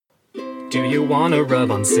Do you wanna rub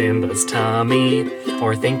on Simba's tummy?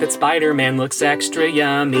 Or think that Spider-Man looks extra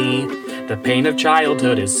yummy? The pain of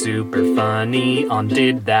childhood is super funny on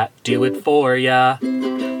Did That Do It For Ya?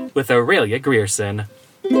 With Aurelia Grierson.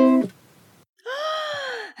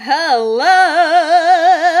 Hello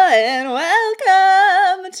and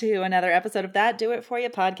welcome to another episode of That Do It For You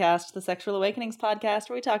podcast, the Sexual Awakenings podcast,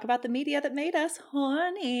 where we talk about the media that made us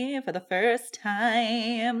horny for the first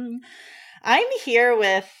time. I'm here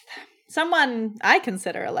with someone I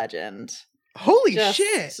consider a legend. Holy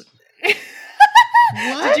shit.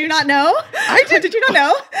 What? Did you not know? Did you not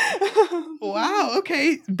know? Wow,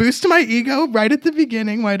 okay. Boost my ego right at the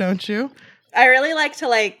beginning, why don't you? I really like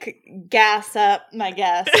to gas up my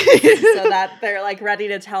guests so that they're ready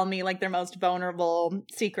to tell me their most vulnerable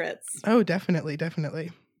secrets. Oh, definitely,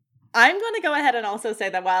 definitely. I'm going to go ahead and also say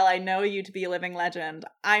that while I know you to be a living legend,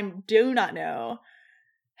 I do not know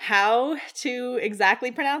how to exactly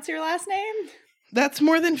pronounce your last name. That's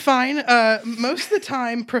more than fine. Most of the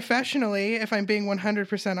time, professionally, if I'm being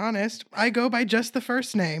 100% honest, I go by just the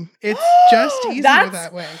first name. It's just easier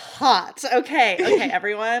that way. Hot. Okay,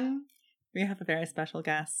 everyone. We have a very special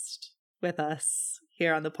guest with us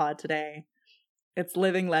here on the pod today. It's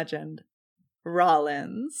living legend,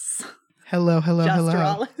 Rollins. Hello. Just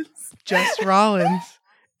Rollins. Just Rollins.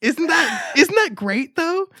 Isn't that great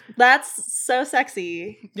though? That's so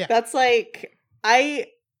sexy. Yeah. That's I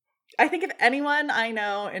think if anyone I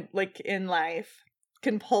know in life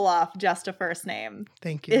can pull off just a first name,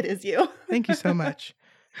 thank you. It is you. Thank you so much.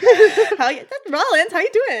 Rollins, how you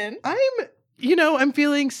doing? I'm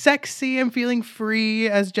feeling sexy. I'm feeling free,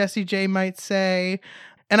 as Jessie J might say.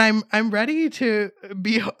 And I'm ready to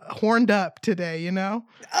be horned up today, you know?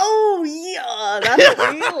 Oh, yeah. That's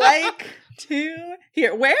what we like to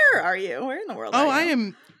hear. Where are you? Where in the world are you? I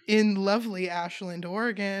am in lovely Ashland,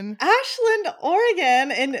 Oregon. Ashland,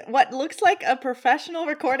 Oregon, in what looks like a professional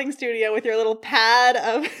recording studio with your little pad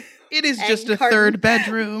of It is just a third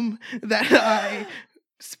bedroom that I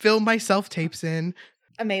film my self-tapes in.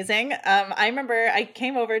 Amazing. I remember I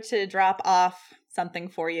came over to drop off something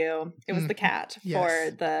for you. It was the cat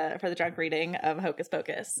for the drunk reading of Hocus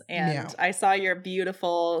Pocus. And I saw your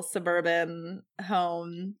beautiful suburban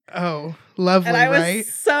home. Oh, lovely, and I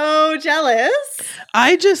was so jealous.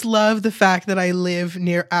 I just love the fact that I live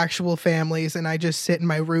near actual families and I just sit in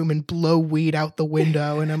my room and blow weed out the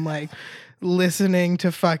window and I'm listening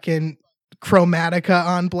to fucking Chromatica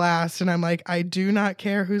on blast and I'm I do not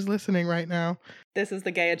care who's listening right now. This is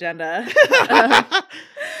the gay agenda.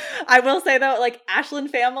 I will say though,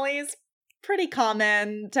 Ashland families, pretty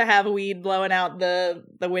common to have weed blowing out the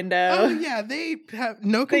window. Oh yeah, they have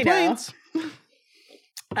no complaints.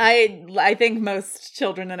 I think most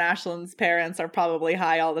children in Ashland's parents are probably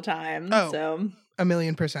high all the time. Oh, so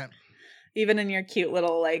 1,000,000%. Even in your cute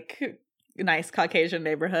little nice Caucasian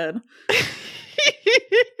neighborhood.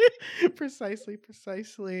 Precisely.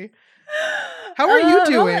 How are you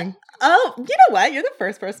doing? Oh, you know what? You're the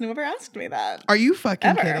first person who ever asked me that. Are you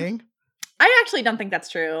fucking kidding? I actually don't think that's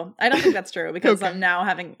true. I don't think that's true because I'm now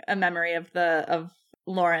having a memory of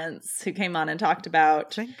Lawrence who came on and talked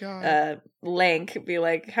about thank God. Lank be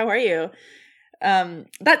how are you?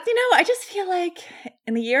 I just feel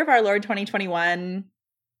in the year of our Lord 2021,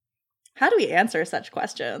 how do we answer such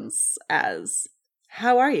questions as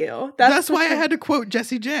how are you? That's why I had to quote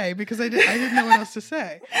Jessie J because I didn't know what else to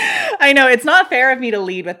say. I know it's not fair of me to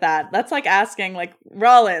lead with that. That's like asking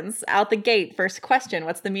Rollins out the gate, first question,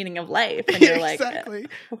 what's the meaning of life? And you're exactly.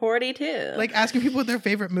 42. Asking people what their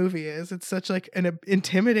favorite movie is. It's such an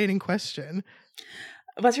intimidating question.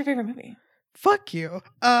 What's your favorite movie? Fuck you.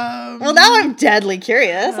 Well, now I'm deadly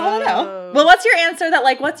curious. I don't know. Well, what's your answer that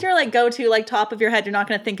what's your go-to top of your head? You're not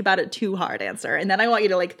going to think about it too hard answer. And then I want you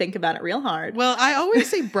to think about it real hard. Well, I always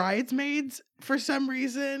say Bridesmaids for some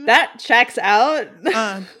reason. That checks out.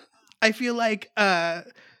 I feel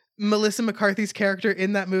Melissa McCarthy's character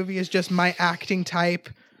in that movie is just my acting type.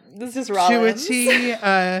 This is Rollins. To a T.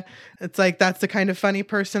 It's that's the kind of funny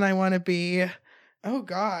person I want to be. Oh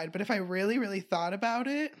God. But if I really, really thought about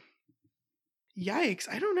it, yikes,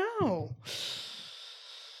 I don't know.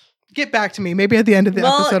 Get back to me. Maybe at the end of the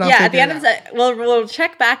episode, I'll figure at the end of the we'll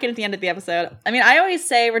check back in at the end of the episode. I mean, I always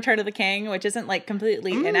say Return of the King, which isn't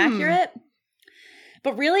completely inaccurate.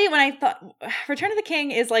 But really, when I thought Return of the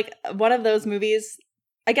King is one of those movies,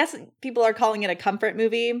 I guess people are calling it a comfort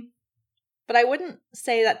movie, but I wouldn't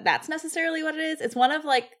say that that's necessarily what it is. It's one of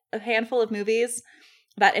a handful of movies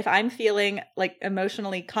that if I'm feeling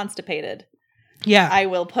emotionally constipated, I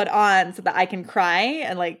will put on so that I can cry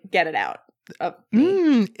and get it out.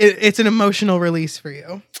 It's an emotional release for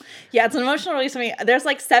you. Yeah, it's an emotional release for me. There's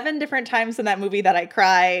like 7 different times in that movie that I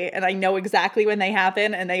cry, and I know exactly when they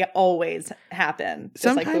happen, and they always happen. Just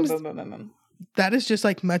Sometimes like boom, boom, boom, boom, boom. That is just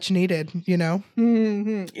like much needed, you know?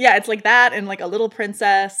 Mm-hmm. Yeah, it's like that and like A Little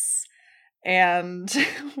Princess and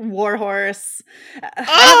War Horse.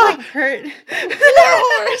 I'm like hurt. War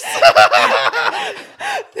Horse!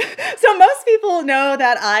 So most people know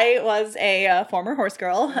that I was a former horse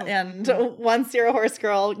girl, and once you're a horse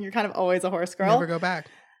girl, you're kind of always a horse girl. Never go back.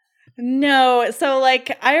 No, so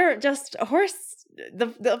like I just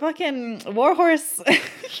the fucking War Horse.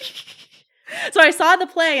 So I saw the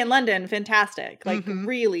play in London, fantastic, like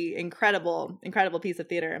really incredible piece of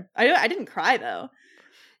theater. I didn't cry though.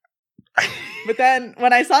 But then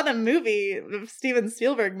when I saw the movie Steven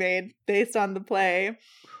Spielberg made based on the play,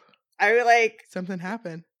 I was like, something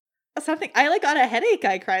happened. I like got a headache.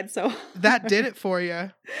 I cried so hard. That did it for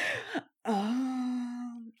you.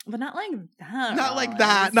 But not like that. Not like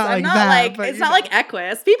that. Not I'm like that. Like, but it's not like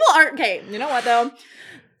Equus. People aren't okay. You know what though?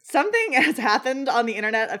 Something has happened on the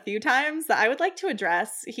internet a few times that I would like to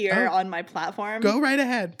address here on my platform. Go right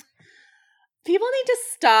ahead. People need to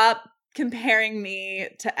stop comparing me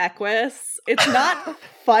to Equus. It's not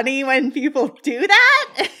funny when people do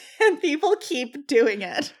that, and people keep doing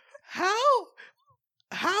it.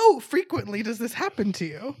 How frequently does this happen to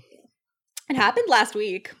you? It happened last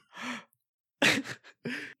week.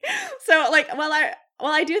 So, like,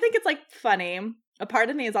 I do think it's like funny. A part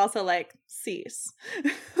of me is also like, cease.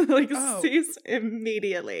 Cease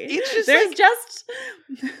immediately. It's just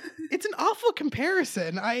it's an awful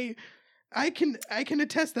comparison. I can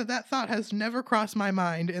attest that thought has never crossed my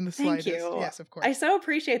mind in the slightest. Thank you. Yes, of course. I so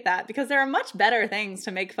appreciate that because there are much better things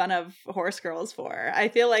to make fun of horse girls for. I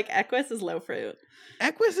feel like Equus is low fruit.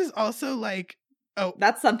 Equus is also like,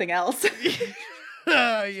 that's something else.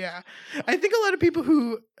 Yeah. I think a lot of people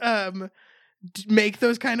who make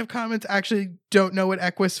those kind of comments actually don't know what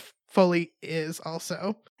Equus fully is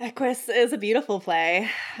also. Equus is a beautiful play.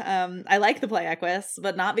 I like the play Equus,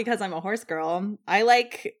 but not because I'm a horse girl. I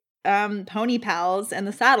like Pony Pals and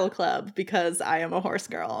the Saddle Club because I am a horse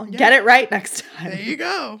girl. Yeah. Get it right next time. There you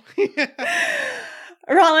go.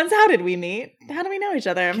 Rollins, how did we meet? How do we know each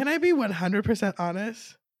other? Can I be 100%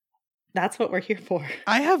 honest? That's what we're here for.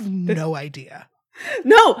 I have no idea.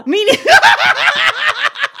 No, me neither.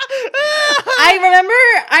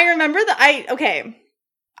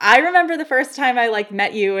 I remember the first time I like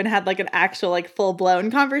met you and had like an actual like full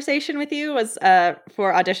blown conversation with you was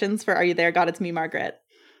for auditions for Are You There, God, It's Me, Margaret.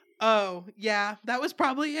 Oh, yeah, that was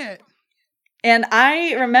probably it. And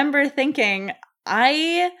I remember thinking,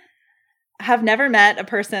 I have never met a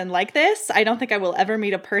person like this. I don't think I will ever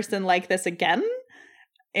meet a person like this again.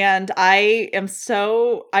 And I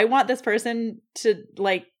want this person to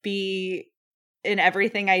like be in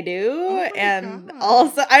everything I do. And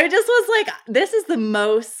also I just was like, this is the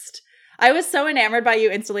most, I was so enamored by you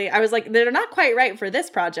instantly. I was like, they're not quite right for this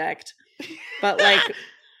project. But like,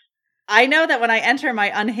 I know that when I enter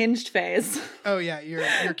my unhinged phase. Oh yeah, your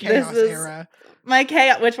chaos era. My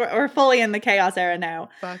chaos, which we're fully in the chaos era now.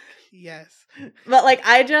 Fuck yes. But like,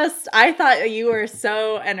 I thought you were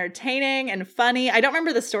so entertaining and funny. I don't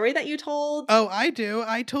remember the story that you told. Oh, I do.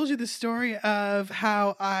 I told you the story of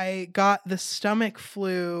how I got the stomach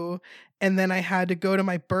flu and then I had to go to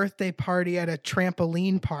my birthday party at a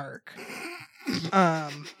trampoline park.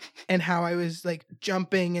 And how I was like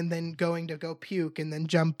jumping and then going to go puke and then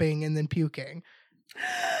jumping and then puking.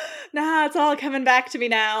 Nah, it's all coming back to me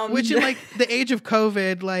now. Which in like the age of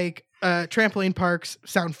COVID, like trampoline parks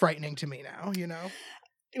sound frightening to me now, you know?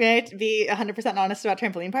 May I be 100% honest about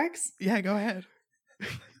trampoline parks? Yeah, go ahead.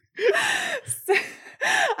 So,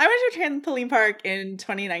 I went to a trampoline park in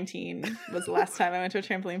 2019 was the last time I went to a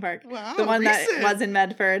trampoline park. Wow, the one recent. that was in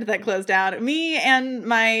Medford that closed down. Me and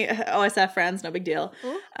my OSF friends, no big deal.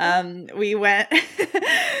 We went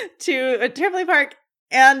to a trampoline park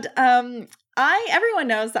and everyone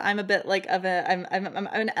knows that I'm a bit like I'm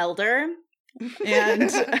an elder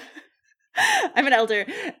and I'm an elder.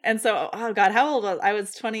 And so, oh God, how old was I? I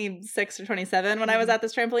was 26 or 27 when I was at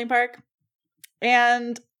this trampoline park.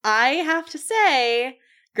 And I have to say,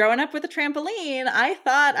 growing up with a trampoline, I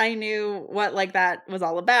thought I knew what like that was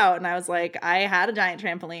all about. And I was like, I had a giant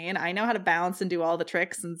trampoline. I know how to bounce and do all the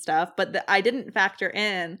tricks and stuff. But I didn't factor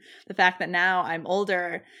in the fact that now I'm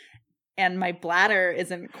older and my bladder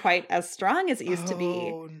isn't quite as strong as it used to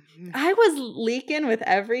be. I was leaking with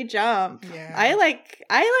every jump. Yeah. I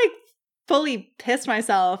fully pissed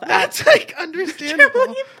myself. That's like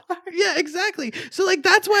understandable. Yeah, exactly. So like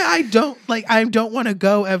that's why I don't want to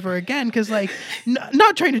go ever again, because like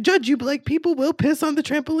not trying to judge you, but like people will piss on the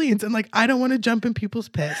trampolines, and like I don't want to jump in people's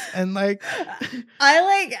piss, and like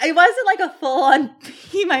it wasn't like a full on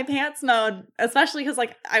pee my pants mode, especially because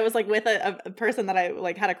like I was like with a person that I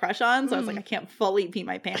like had a crush on, so I was like I can't fully pee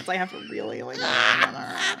my pants. I have to really like.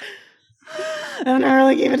 I never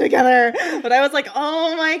really keep it together, but I was like,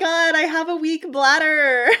 oh my god, I have a weak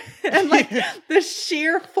bladder. And like the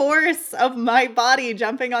sheer force of my body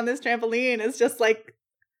jumping on this trampoline is just like,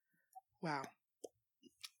 wow,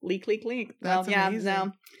 leak. That's amazing.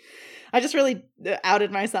 No, I just really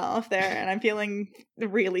outed myself there, and I'm feeling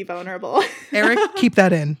really vulnerable. Eric, keep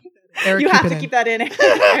that in. Eric, you have to keep that in.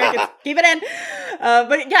 Eric, keep it in.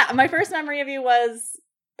 But yeah, my first memory of you was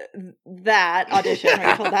that audition where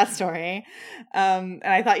you told that story, and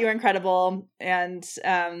I thought you were incredible, and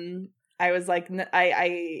I was like,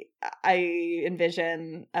 I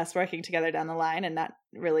envision us working together down the line, and that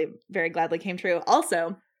really very gladly came true.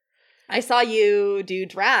 Also, I saw you do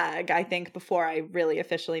drag, I think, before I really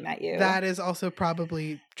officially met you. That is also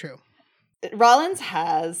probably true. Rollins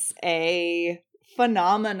has a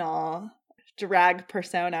phenomenal drag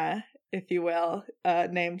persona, if you will,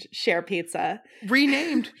 named Share Pizza.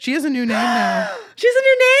 Renamed. She has a new name now. She has a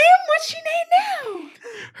new name? What's she named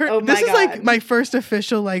now? This is like my first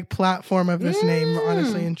official like platform of this name,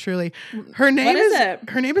 honestly and truly. Her name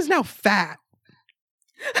Her name is now Fat.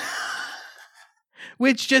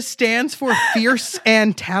 Which just stands for fierce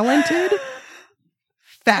and talented.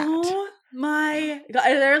 Fat. Oh my god.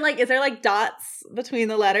 Is there like dots between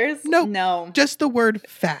the letters? Nope. No. Just the word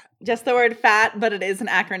fat. Just the word fat, but it is an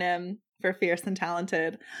acronym for fierce and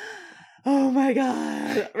talented. Oh my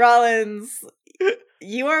god. Rollins,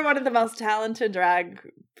 you are one of the most talented drag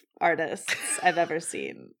artists I've ever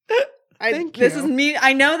seen. Thank you. This is me.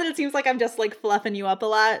 I know that it seems like I'm just like fluffing you up a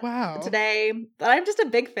lot today, but I'm just a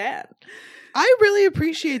big fan. I really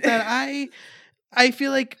appreciate that. I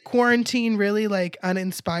feel like quarantine really like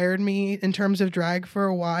uninspired me in terms of drag for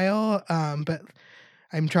a while. But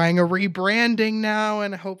I'm trying a rebranding now,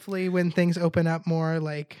 and hopefully when things open up more,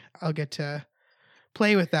 like I'll get to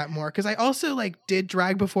play with that more. Cause I also like did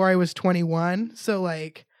drag before I was 21. So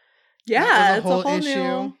like, yeah, it's a whole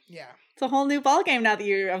issue. It's a whole new ballgame now that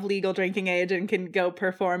you're of legal drinking age and can go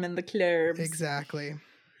perform in the clubs. Exactly.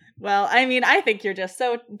 Well, I mean, I think you're just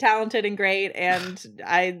so talented and great, and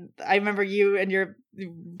I remember you and your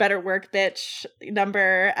Better Work Bitch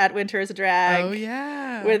number at Winter's Drag. Oh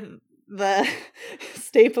yeah, with the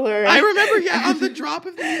stapler. I remember, on the drop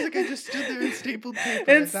of the music, I just stood there and stapled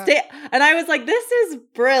paper. And I was like, "This is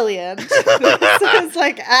brilliant. This is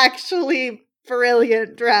like actually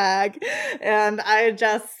brilliant drag," and I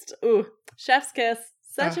just chef's kiss.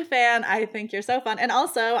 Such a fan. I think you're so fun. And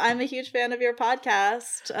also, I'm a huge fan of your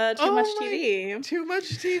podcast, Too Much TV. Too Much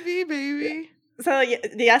TV, baby. So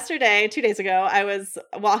yesterday, 2 days ago, I was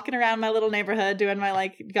walking around my little neighborhood doing my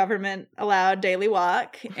like government allowed daily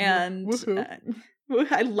walk. And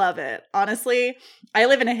I love it. Honestly, I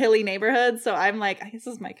live in a hilly neighborhood, so I'm like, this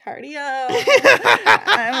is my cardio.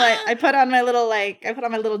 I'm like, I put on my little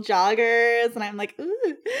joggers, and I'm like,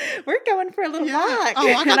 ooh, we're going for a little walk. Oh,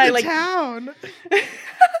 walk out to town.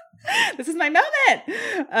 This is my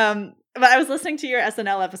moment. But I was listening to your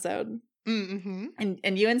SNL episode,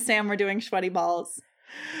 and you and Sam were doing sweaty balls,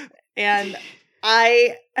 and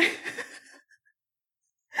I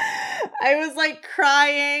was like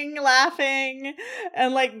crying, laughing,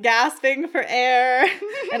 and like gasping for air.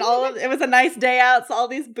 And it was a nice day out, so all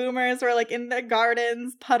these boomers were like in their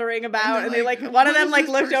gardens puttering about, and they like one of them like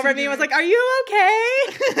looked over at me and was like, "Are you okay?"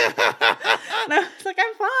 And I was like,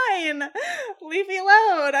 "I'm fine. Leave me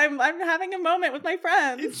alone. I'm having a moment with my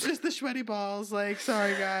friends." It's just the sweaty balls. Like,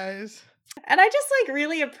 sorry guys. And I just like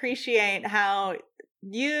really appreciate how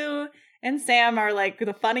you and Sam are like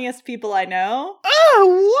the funniest people I know.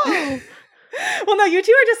 Oh, whoa. Well, no, you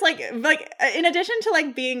two are just like in addition to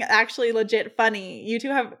like being actually legit funny, you two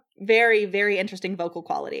have very, very interesting vocal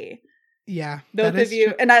quality. Yeah. Both of you.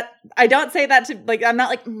 True. And I don't say that to like, I'm not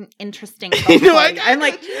like interesting vocal quality. I'm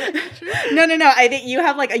like, no. I think you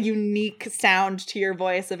have like a unique sound to your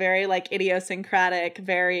voice, a very like idiosyncratic,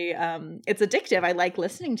 very, it's addictive. I like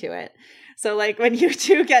listening to it. So like when you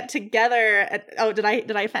two get together, did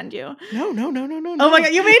I offend you? No. Oh my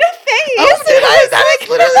god, you made a face. Oh, did I? That is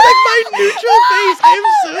literally like my neutral face. I am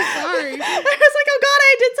so sorry. I was like, oh god,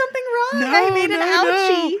 I did something wrong. I made an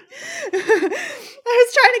ouchie. I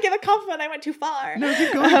was trying to give a compliment. I went too far. No,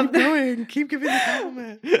 keep going. Keep giving the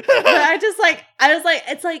compliment. But I was like,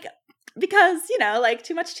 it's like because, you know, like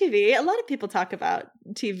too much TV. A lot of people talk about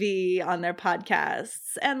TV on their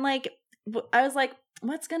podcasts. And like, I was like,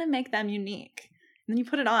 what's going to make them unique? And then you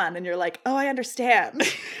put it on and you're like, oh, I understand.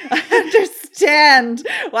 I understand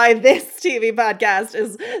why this TV podcast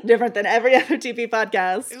is different than every other TV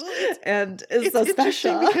podcast and is so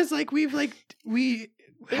special. Because like we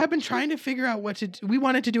have been trying to figure out what to do. We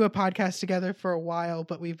wanted to do a podcast together for a while,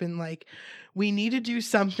 but we've been like, we need to do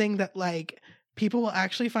something that like people will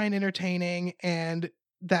actually find entertaining and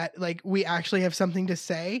that like we actually have something to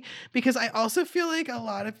say, because I also feel like a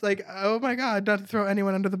lot of like, oh my God, not to throw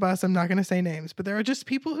anyone under the bus, I'm not going to say names, but there are just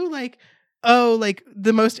people who like, oh, like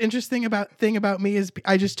the most interesting thing about me is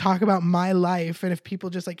I just talk about my life. And if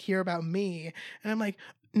people just like hear about me, and I'm like,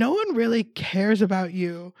 no one really cares about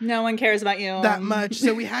you. No one cares about you that much.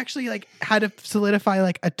 So we actually like had to solidify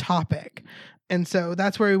like a topic. And so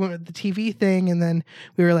that's where we went with the TV thing. And then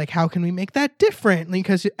we were like, how can we make that different?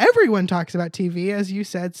 Because everyone talks about TV, as you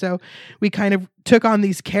said. So we kind of took on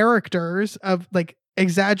these characters of like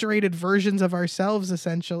exaggerated versions of ourselves,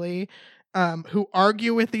 essentially, who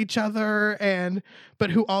argue with each other but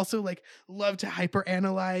who also like love to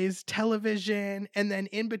hyperanalyze television. And then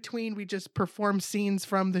in between, we just perform scenes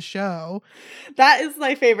from the show. That is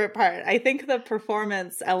my favorite part. I think the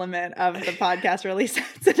performance element of the podcast really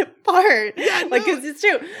sets it apart. Yeah, like, because it's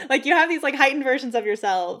true. Like, you have these like heightened versions of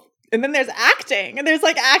yourself, and then there's acting, and there's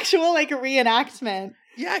like actual like reenactment.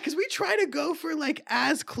 Yeah, because we try to go for like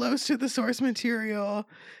as close to the source material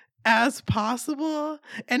as possible,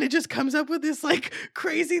 and it just comes up with this like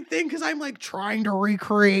crazy thing because I'm like trying to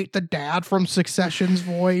recreate the dad from Succession's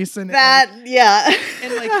voice, and yeah,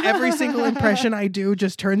 and like every single impression I do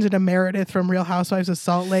just turns into Meredith from Real Housewives of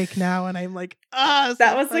Salt Lake now, and I'm like,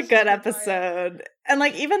 that was a good episode. And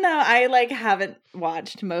like, even though I like haven't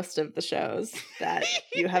watched most of the shows that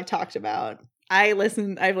you have talked about, I've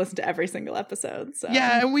listened to every single episode. So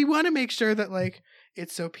yeah, and we want to make sure that like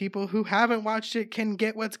it's so people who haven't watched it can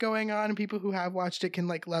get what's going on, and people who have watched it can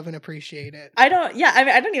like love and appreciate it. I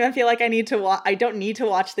don't even feel like I need to I don't need to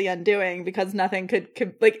watch The Undoing, because nothing could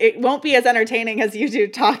like, it won't be as entertaining as you do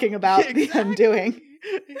talking about The Undoing.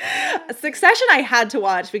 Succession I had to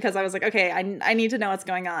watch because I was like, okay, I need to know what's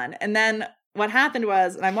going on. And then what happened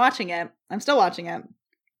was, and I'm still watching it.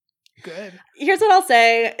 Good. Here's what I'll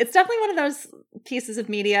say. It's definitely one of those pieces of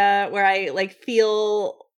media where I like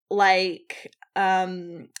feel like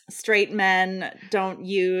straight men don't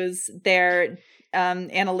use their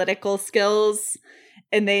analytical skills,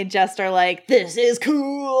 and they just are like, this is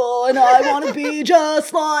cool and I want to be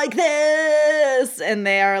just like this, and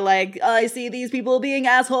they are like, I see these people being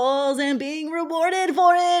assholes and being rewarded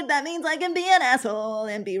for it, that means I can be an asshole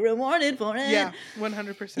and be rewarded for it. Yeah,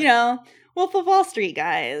 100%. You know, Wolf of Wall Street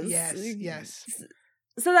guys. Yes.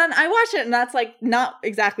 So then I watch it, and that's like not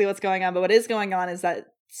exactly what's going on, but what is going on is that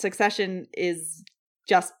Succession is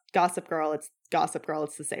just Gossip Girl. It's Gossip Girl.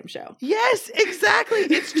 It's the same show. Yes, exactly.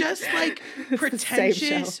 It's just like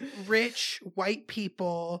pretentious, rich white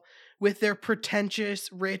people with their pretentious,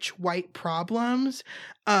 rich white problems.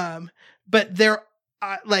 But they're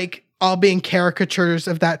like all being caricatures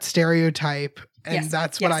of that stereotype. And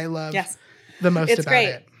that's what I love the most about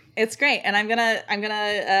it. It's great. And I'm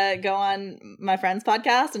gonna go on my friend's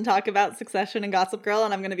podcast and talk about Succession and Gossip Girl,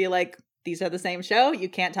 and I'm gonna be like, these are the same show. You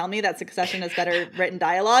can't tell me that Succession is better written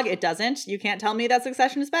dialogue. It doesn't. You can't tell me that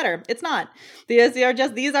Succession is better. It's not. These are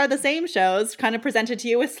the same shows, kind of presented to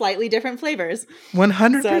you with slightly different flavors.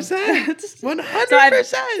 100%.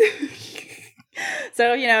 100%.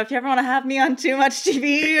 So, you know, if you ever want to have me on Too Much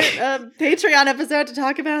TV Patreon episode to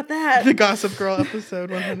talk about that. The Gossip Girl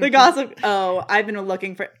episode. 100%. The Gossip. Oh, I've been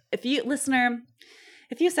looking for. If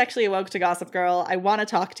you sexually awoke to Gossip Girl, I want to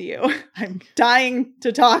talk to you. I'm dying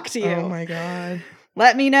to talk to you. Oh my God.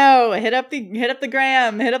 Let me know. Hit up the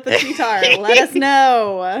gram. Hit up the Twitter. Let us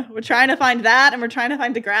know. We're trying to find that, and we're trying to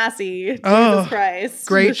find Degrassi. Oh, Jesus Christ.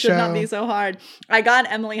 Great this show. Should not be so hard. I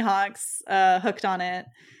got Emily Hawks hooked on it.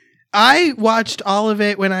 I watched all of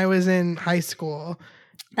it when I was in high school.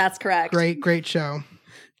 That's correct. Great show.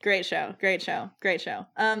 Great show.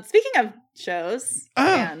 Speaking of shows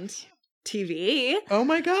and TV. Oh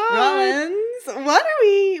my God. Rollins, what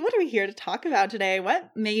are we here to talk about today?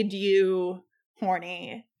 What made you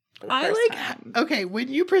horny for the first time? Okay, when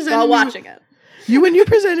you presented while watching it. When you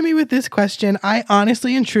presented me with this question, I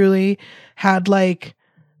honestly and truly had like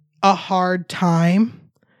a hard time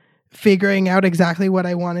figuring out exactly what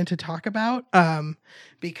I wanted to talk about.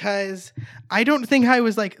 Because I don't think I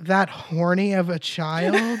was like that horny of a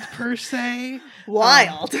child per se.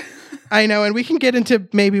 Wild. I know, and we can get into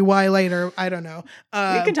maybe why later. I don't know.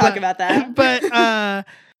 We can talk about that. But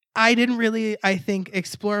I didn't really, I think,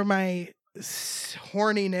 explore my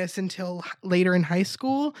horniness until later in high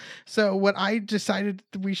school. So what I decided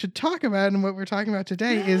we should talk about and what we're talking about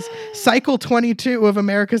today is Cycle 22 of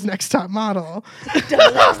America's Next Top Model.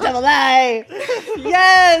 Double A.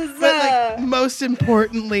 Yes. But like, most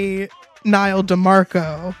importantly, Niall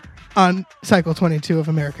DeMarco on Cycle 22 of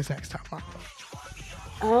America's Next Top Model.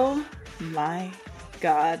 Oh my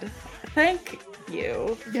God. Thank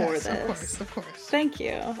you for this. Of course. Thank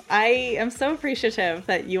you. I am so appreciative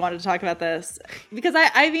that you wanted to talk about this because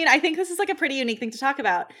I mean, I think this is like a pretty unique thing to talk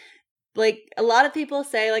about. Like a lot of people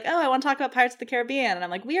say like, oh, I want to talk about Pirates of the Caribbean. And I'm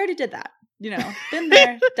like, we already did that. You know, been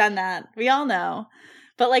there, done that. We all know.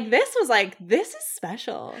 But like, this was like, this is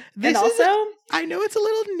special. This and also, I know it's a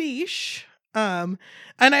little niche. And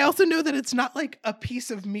I also know that it's not like a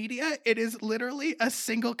piece of media. It is literally a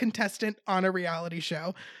single contestant on a reality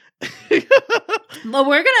show. well,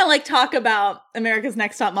 we're gonna like talk about America's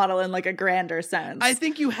Next Top Model in like a grander sense. I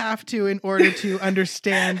think you have to in order to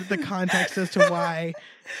understand the context as to why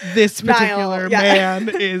this particular man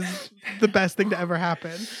is the best thing to ever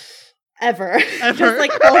happen. Ever. Just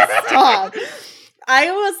like full stop.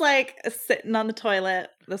 I was like sitting on the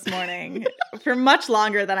toilet this morning for much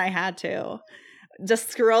longer than I had to.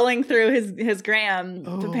 Just scrolling through his gram,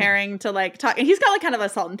 preparing to like talk. And he's got like kind of a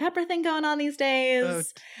salt and pepper thing going on these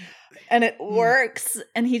days. And it works.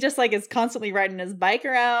 And he just like is constantly riding his bike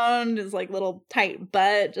around, his like little tight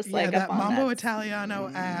butt, just like that up on Mambo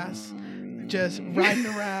Italiano ass, just riding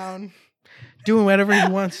around, doing whatever he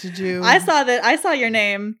wants to do. I saw your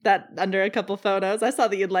name that under a couple photos. I saw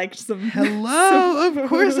that you'd liked some. Hello, of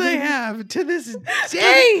course I have. To this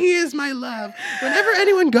day, he is my love. Whenever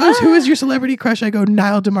anyone goes, who is your celebrity crush? I go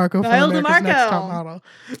Niall DeMarco from America's Next Top Model.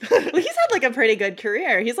 Well, he's had like a pretty good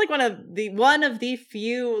career. He's like one of the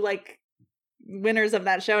few like winners of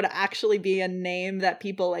that show to actually be a name that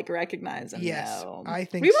people like recognize and know. I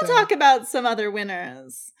think we will talk about some other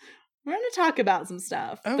winners. We're going to talk about some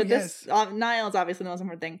stuff. But this Niall is obviously the most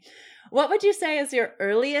important thing. What would you say is your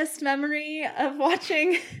earliest memory of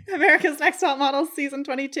watching America's Next Top Model season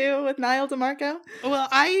 22 with Niall DeMarco? Well,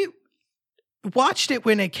 I watched it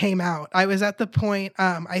when it came out. I was at the point,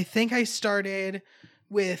 I think I started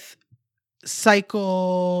with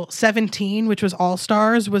Cycle 17, which was All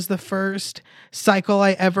Stars, was the first cycle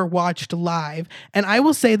I ever watched live. And I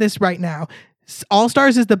will say this right now. All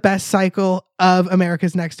Stars is the best cycle of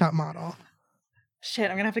America's Next Top Model. Shit,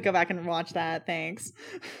 I'm gonna have to go back and watch that. Thanks.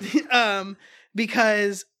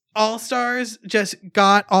 Because All Stars just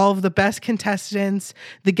got all of the best contestants.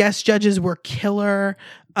 The guest judges were killer.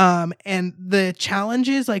 And the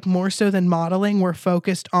challenges, like more so than modeling, were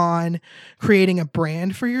focused on creating a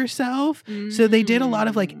brand for yourself. So they did a lot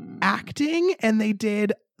of like acting, and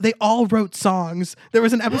they all wrote songs. There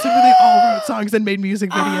was an episode where they all wrote songs and made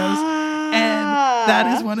music videos. And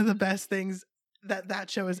that is one of the best things that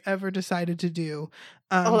show has ever decided to do.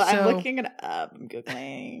 I'm looking it up. I'm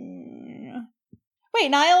Googling. Wait,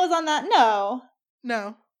 Niall was on that? No.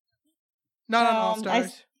 Not on All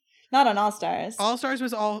Stars. Not on All Stars. All Stars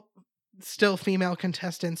was all still female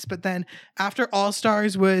contestants, but then after All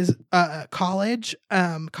Stars was college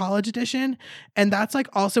edition, and that's like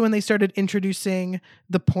also when they started introducing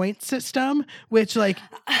the point system, which like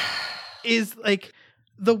is like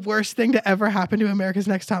the worst thing to ever happen to America's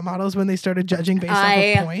Next Top Models when they started judging based off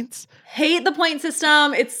of points. Hate the point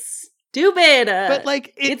system. It's stupid. But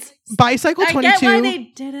like it's by Cycle 22. I get why they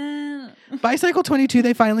didn't. By Cycle 22,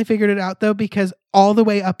 they finally figured it out though, because all the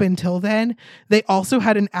way up until then, they also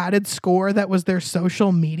had an added score that was their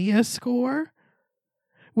social media score,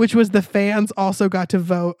 which was the fans also got to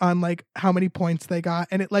vote on like how many points they got,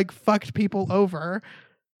 and it like fucked people over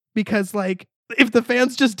because like if the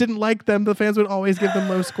fans just didn't like them, the fans would always give them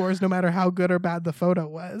low scores no matter how good or bad the photo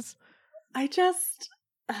was. And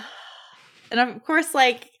of course,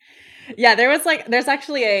 like, yeah, there's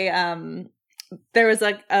actually a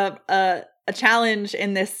challenge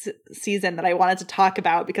in this season that I wanted to talk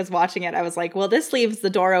about because watching it, I was like, well, this leaves the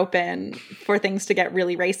door open for things to get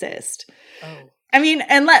really racist. Oh. I mean,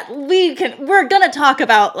 and we're going to talk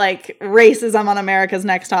about like racism on America's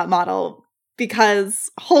Next Top Model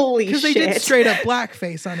because holy shit. Because they did straight up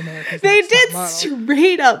blackface on America's Next Top Model. They did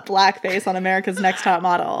straight up blackface on America's Next Top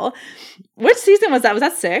Model. Which season was that? Was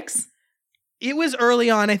that 6? It was early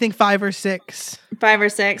on, I think 5 or 6. 5 or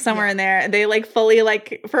 6, somewhere in there. They like fully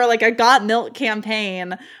like for like a Got Milk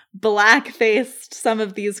campaign, black-faced some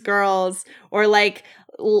of these girls or like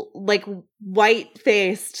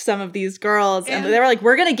white-faced some of these girls. And they were like,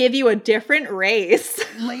 we're going to give you a different race.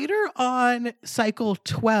 Later on Cycle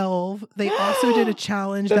 12, they also did a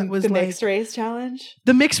challenge that was the like... mixed race challenge?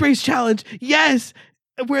 The mixed race challenge, yes!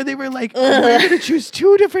 where they were like, we're going to choose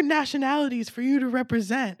 2 different nationalities for you to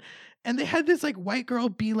represent. And they had this like white girl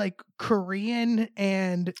be like Korean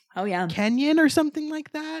and Oh yeah. Kenyan or something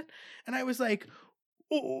like that. And I was like,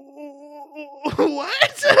 what?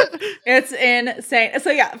 It's insane. So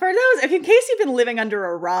yeah, for those, if in case you've been living under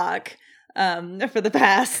a rock for the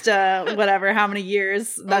past whatever how many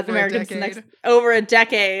years, that over a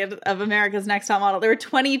decade of America's Next Top Model. There were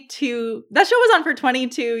 22. That show was on for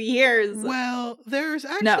 22 years. Well, there's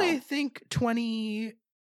actually I think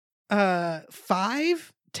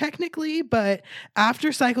 25 technically, but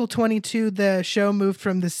after cycle 22, the show moved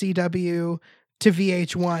from the CW to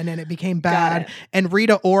VH1 and it became bad. And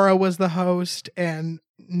Rita Ora was the host, and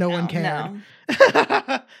no one cared. No.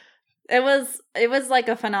 It was like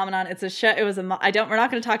a phenomenon. It's a show. It was we're not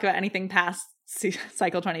going to talk about anything past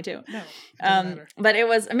cycle 22. No. But it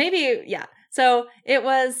was So it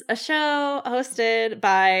was a show hosted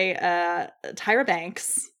by Tyra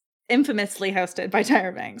Banks, infamously hosted by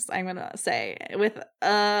Tyra Banks, I'm going to say, with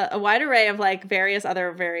a wide array of like various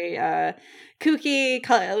other very kooky,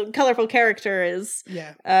 colorful characters.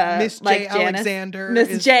 Yeah. Miss J. Alexander.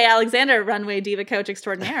 Miss J. Alexander, runway diva coach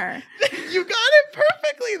extraordinaire. You got it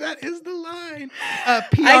perfectly. That is the line.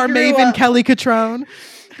 PR maven Kelly Catrone.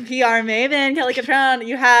 PR maven Kelly Catrone.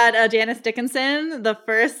 You had Janice Dickinson, the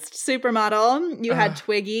first supermodel. You had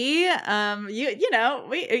Twiggy. You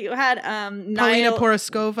had Paulina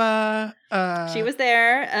Poroskova. She was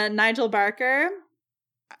there. Nigel Barker.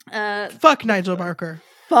 Fuck Nigel Barker.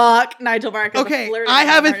 Fuck Nigel Barker. Okay, I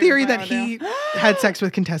have a theory that he had sex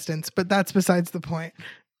with contestants, but that's besides the point.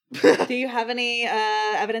 Do you have any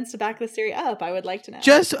evidence to back this theory up? I would like to know.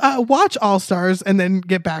 Just watch All Stars and then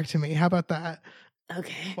get back to me. How about that?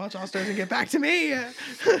 Okay. Watch All Stars and get back to me.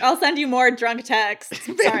 I'll send you more drunk texts.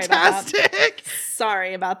 Fantastic.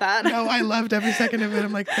 Sorry about that. No, I loved every second of it.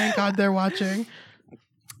 I'm like, thank God they're watching.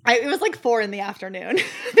 It was like 4 PM.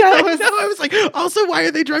 I was like, also, why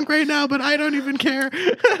are they drunk right now? But I don't even care.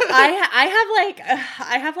 I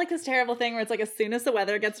have like this terrible thing where it's like, as soon as the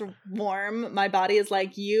weather gets warm, my body is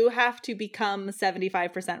like, you have to become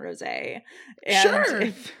 75% rosé. And sure.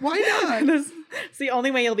 Why not? It's the only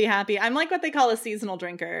way you'll be happy. I'm like what they call a seasonal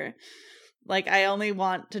drinker. Like, I only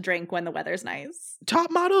want to drink when the weather's nice. Top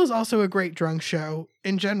Model is also a great drunk show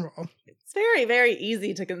in general. It's very, very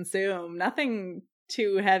easy to consume. Nothing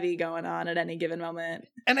too heavy going on at any given moment.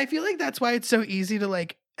 And I feel like that's why it's so easy to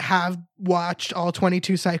like have watched all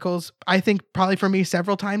 22 cycles. I think probably for me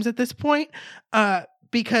several times at this point,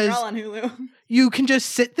 because they're all on Hulu. You can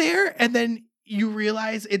just sit there and then you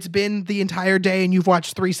realize it's been the entire day and you've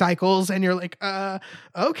watched 3 cycles and you're like,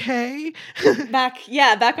 okay. Back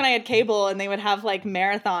when I had cable and they would have like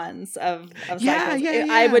marathons of cycles. Yeah.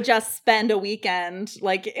 I would just spend a weekend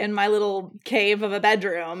like in my little cave of a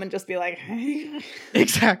bedroom and just be like,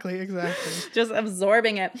 Exactly. Just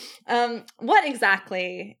absorbing it. What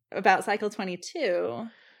exactly about cycle 22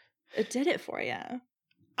 did it for you?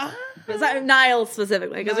 Was that Niall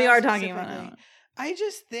specifically? Because we are talking about it. I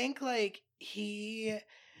just think like he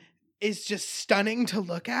is just stunning to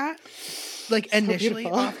look at. Like so initially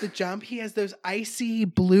beautiful. Off the jump, he has those icy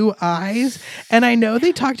blue eyes. And I know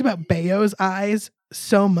they talked about Bayo's eyes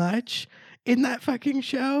so much in that fucking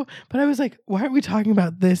show, but I was like, why aren't we talking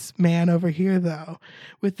about this man over here though,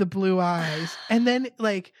 with the blue eyes? And then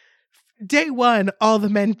like day 1, all the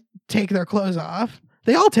men take their clothes off.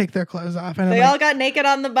 They all take their clothes off. And they all got naked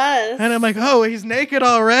on the bus. And I'm like, oh, he's naked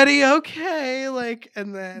already? Okay. Like,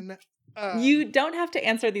 and then... you don't have to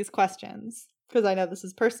answer these questions, because I know this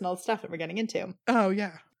is personal stuff that we're getting into. Oh,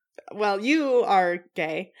 yeah. Well, you are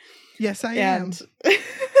gay. Yes, I am. For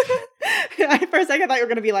a second, I thought you were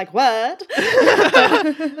going to be like, what?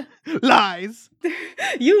 Lies.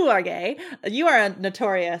 You are gay. You are a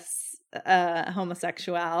notorious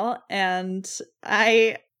homosexual. And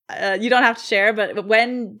you don't have to share, but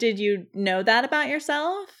when did you know that about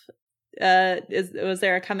yourself? Was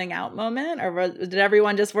there a coming out moment, or was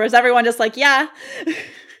everyone just like, yeah?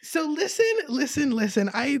 So listen.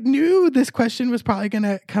 I knew this question was probably going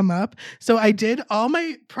to come up. So I did all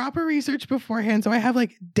my proper research beforehand. So I have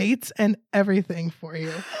like dates and everything for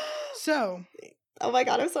you. So. Oh my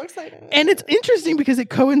God, I'm so excited. And it's interesting because it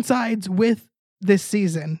coincides with this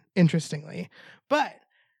season, interestingly. But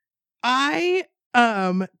I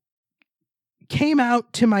came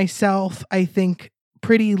out to myself, I think,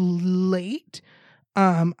 pretty late.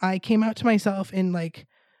 I came out to myself in like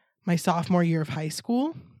my sophomore year of high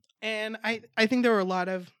school. And I think there were a lot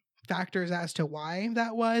of factors as to why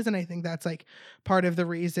that was. And I think that's like part of the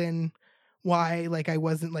reason why like I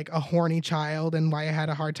wasn't like a horny child and why I had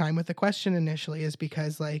a hard time with the question initially, is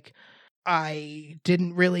because like I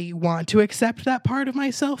didn't really want to accept that part of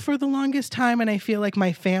myself for the longest time. And I feel like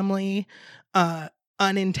my family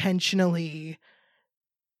unintentionally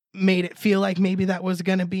made it feel like maybe that was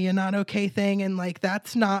going to be a not okay thing. And like,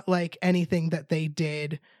 that's not like anything that they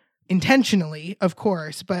did intentionally, of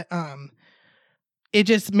course, but it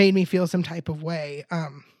just made me feel some type of way.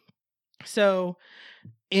 So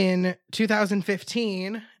in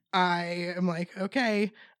 2015, I am like,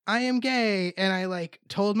 okay, I am gay. And I like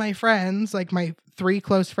told my friends, like my 3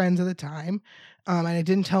 close friends at the time. And I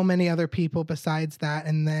didn't tell many other people besides that.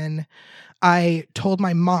 And then I told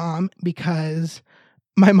my mom because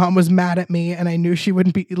my mom was mad at me and I knew she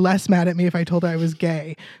wouldn't be less mad at me if I told her I was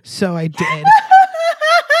gay. So I did.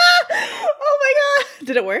 Oh my God.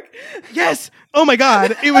 Did it work? Yes. Oh my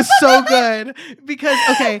God. It was so good because,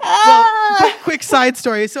 okay, well, quick side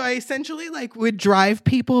story. So I essentially like would drive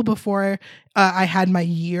people before I had my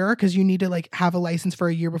year, because you need to like have a license for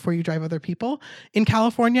a year before you drive other people in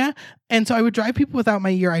California. And so I would drive people without my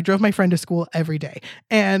year. I drove my friend to school every day.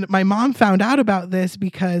 And my mom found out about this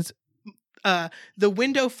because the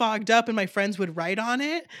window fogged up and my friends would write on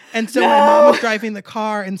it. And so my mom was driving the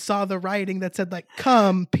car and saw the writing that said like,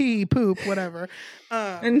 come, pee, poop, whatever.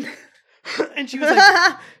 And she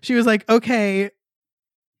was like, okay.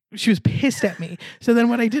 She was pissed at me. So then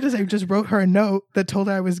what I did is I just wrote her a note that told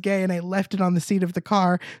her I was gay and I left it on the seat of the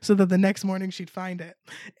car so that the next morning she'd find it.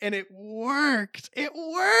 And it worked. It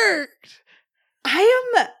worked.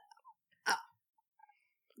 I am...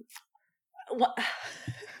 what?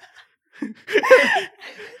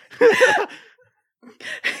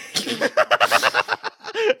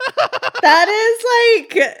 That is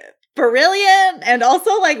like brilliant and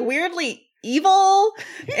also like weirdly evil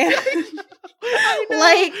and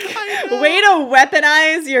way to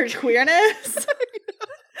weaponize your queerness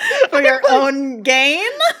for your own gain.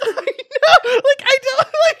 I know it was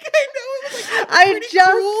like a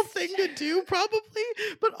cruel thing to do probably,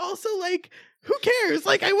 but also like, who cares?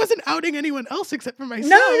 Like, I wasn't outing anyone else except for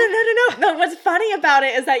myself. No. What's funny about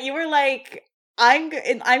it is that you were like, I'm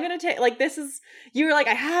going to take, like, this is, you were like,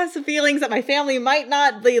 I have some feelings that my family might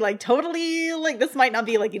not be, like, totally, like, this might not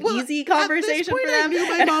be, like, an easy conversation for them. I knew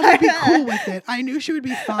my mom would be cool with it. I knew she would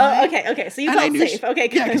be fine. Oh, okay. So you felt safe. Okay,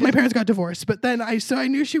 good. Yeah, because my parents got divorced. But then I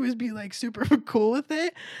knew she would be, like, super cool with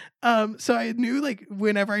it. So I knew, like,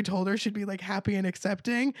 whenever I told her, she'd be, like, happy and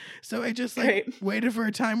accepting. So I just, like, waited for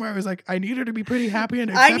a time where I was like, I need her to be pretty happy and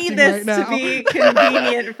accepting right now. I need this to be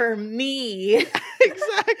convenient for me.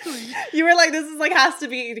 Exactly. You were like, this is, like, has to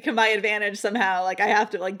be to my advantage somehow. Like, I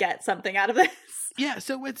have to, like, get something out of this. Yeah,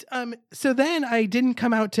 so it's so then I didn't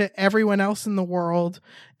come out to everyone else in the world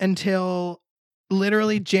until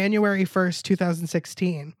literally January 1st,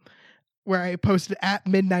 2016, where I posted at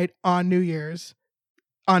midnight on New Year's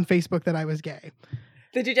on Facebook that I was gay.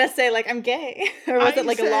 Did you just say, like, I'm gay? Or was it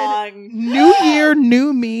like a long... New year,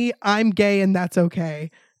 new me, I'm gay and that's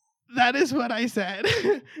okay. That is what I said.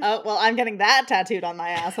 Oh, well, I'm getting that tattooed on my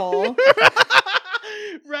asshole.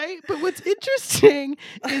 Right? But what's interesting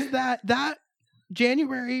is that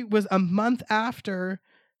January was a month after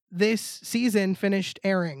this season finished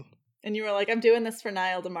airing. And you were like, I'm doing this for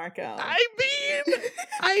Niall DeMarco. I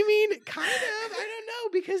mean, kind of. I don't know,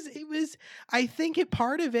 because it was, I think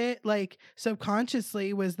part of it, like,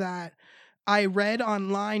 subconsciously was that I read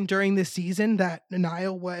online during the season that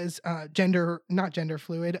Niall was not gender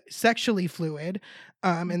fluid, sexually fluid,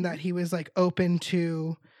 and that he was, like, open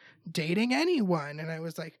to dating anyone. And I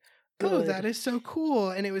was like, oh, that is so cool.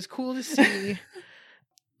 And it was cool to see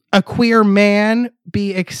a queer man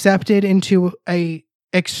be accepted into a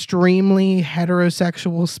extremely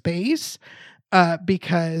heterosexual space,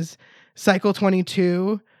 because Cycle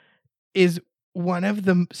 22 is one of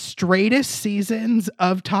the straightest seasons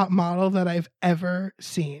of Top Model that I've ever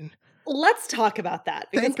seen. Let's talk about that,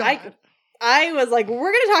 because I was like,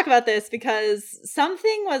 we're going to talk about this because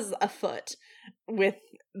something was afoot with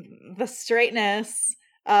the straightness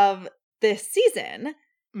of this season.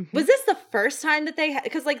 Mm-hmm. Was this the first time that they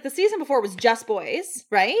because like the season before was just boys,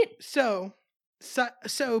 right? So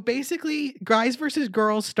basically Guys versus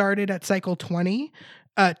Girls started at Cycle 20,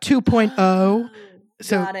 2.0.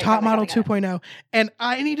 So Top Model 2.0. And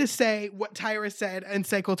I need to say what Tyra said in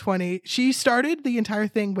Cycle 20. She started the entire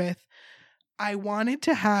thing with, I wanted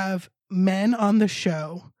to have men on the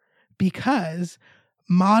show because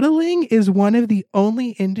modeling is one of the only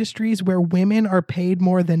industries where women are paid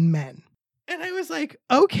more than men. And I was like,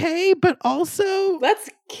 okay, but also Let's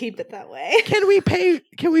keep it that way. can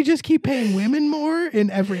we just keep paying women more in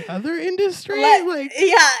every other industry? When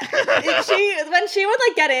she would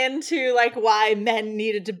like get into like why men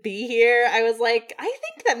needed to be here, I was like, I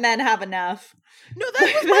think that men have enough. No,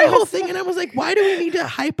 that was my whole thing. And I was like, why do we need to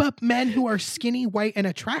hype up men who are skinny, white, and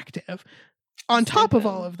attractive on top of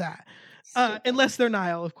all of that? Unless they're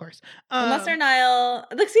Niall, of course. Unless they're Niall.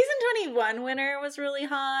 The season 21 winner was really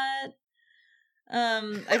hot.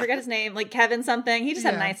 I forget his name, like Kevin something. He just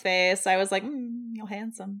had a nice face. I was like, you're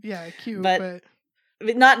handsome. Yeah, cute. But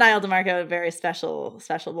not Niall DeMarco, a very special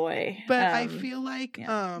boy. But I feel like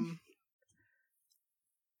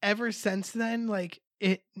ever since then, like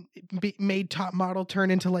it made Top Model turn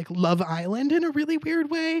into like Love Island in a really weird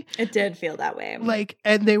way. It did feel that way. Like,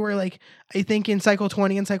 and they were like, I think in Cycle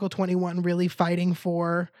 20 and Cycle 21 really fighting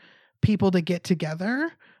for people to get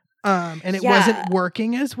together. And it wasn't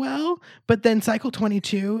working as well. But then Cycle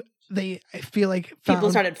 22, I feel like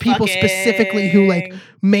found people specifically who like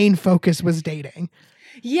main focus was dating.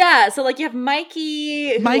 Yeah, so like you have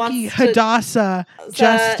Mikey, Hadassah,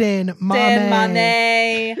 Justin,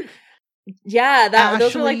 Monet. Yeah,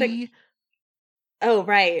 those were like the. Oh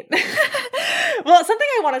right. Well, something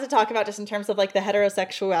I wanted to talk about just in terms of like the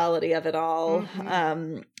heterosexuality of it all,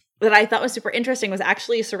 that I thought was super interesting was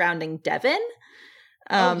actually surrounding Devin.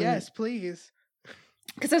 Oh yes, please.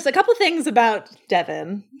 Because there's a couple things about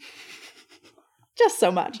Devin. Just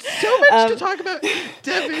so much to talk about.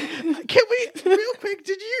 Devin, can we real quick?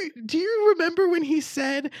 Do you remember when he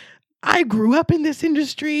said, "I grew up in this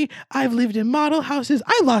industry. I've lived in model houses.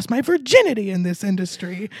 I lost my virginity in this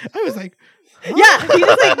industry." I was like, huh? Yeah, he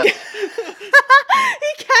just like he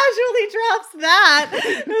casually drops that.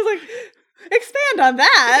 I was like, expand on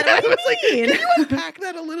that. What do you mean? Can you unpack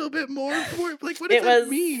that a little bit more? Like, what does that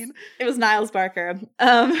mean? It was Niles Barker.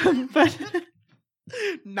 But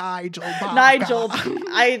Nigel Barker. Nigel.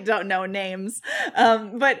 I don't know names.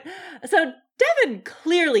 But so Devin,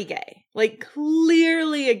 clearly gay. Like,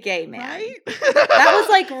 clearly a gay man. Right? That was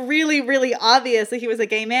like really, really obvious that he was a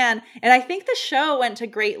gay man. And I think the show went to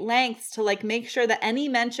great lengths to like make sure that any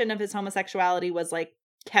mention of his homosexuality was like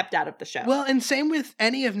kept out of the show. Well, and same with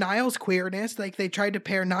any of Niall's queerness. Like, they tried to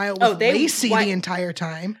pair Niall with Lacey the entire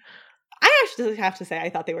time. I actually have to say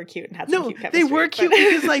I thought they were cute and had some cute chemistry. They were cute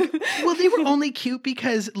because like, well, they were only cute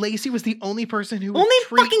because Lacey was the only person who would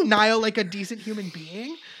treat Niall like a decent human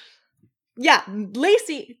being. Yeah,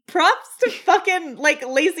 Lacey, props to fucking like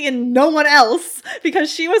Lacey and no one else,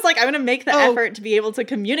 because she was like, I'm going to make the effort to be able to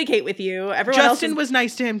communicate with you. Everyone Justin was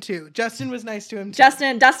nice to him too. Dustin was nice to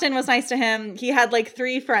him. He had like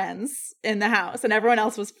 3 friends in the house and everyone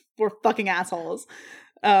else were fucking assholes.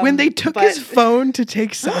 When they took his phone to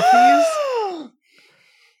take selfies.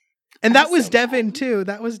 And that was so Devin bad. Too.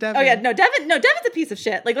 That was Devin. Oh yeah, Devin's a piece of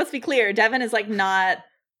shit. Like, let's be clear. Devin is like not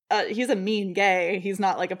he's a mean gay. He's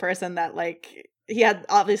not like a person that like he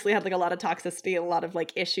obviously had like a lot of toxicity and a lot of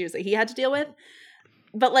like issues that he had to deal with.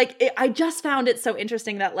 But like I just found it so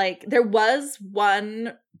interesting that like there was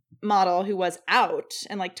one model who was out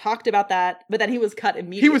and like talked about that, but then he was cut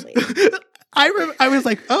immediately. I was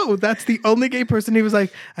like, oh, that's the only gay person. He was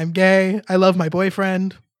like, I'm gay. I love my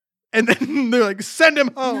boyfriend. And then they're like, send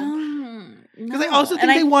him home. Because I also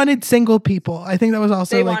think they wanted single people. I think that was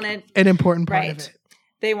also like an important part of it.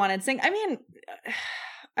 They wanted I mean,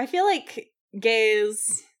 I feel like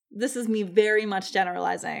gays, this is me very much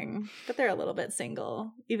generalizing, but they're a little bit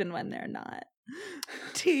single, even when they're not.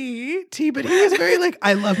 T, but he was very like,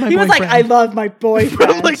 I love my boyfriend. He was like, I love my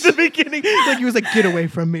boyfriend. From like the beginning. Like he was like, get away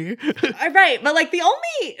from me. Right. But like the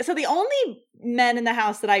only men in the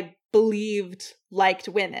house that I believed liked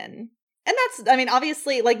women. And that's, I mean,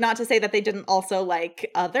 obviously, like, not to say that they didn't also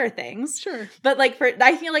like other things. Sure. But like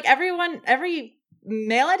I feel like every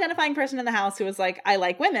male identifying person in the house who was like, I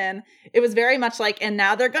like women, it was very much like, and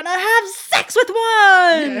now they're gonna have sex with one.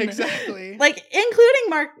 Yeah, exactly. Like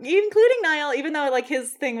including Niall, even though like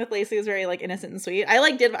his thing with Lacey was very like innocent and sweet.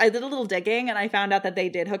 I did a little digging and I found out that they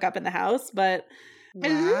did hook up in the house, but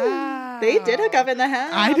wow. They did hook up in the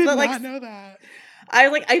house. I did not know that.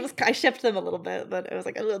 I shipped them a little bit, but it was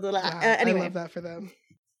like anyway. I love that for them.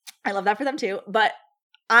 I love that for them too. But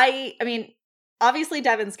I mean, obviously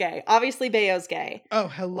Devin's gay. Obviously Bayo's gay. Oh,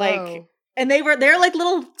 hello. Like, and they're like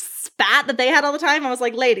little spat that they had all the time. I was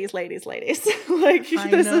like, ladies. like it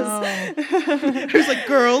was like,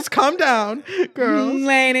 girls, calm down. Girls.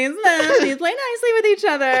 Ladies, please play nicely with each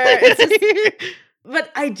other. It's just, but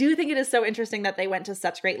I do think it is so interesting that they went to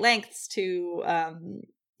such great lengths to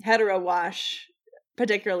hetero wash,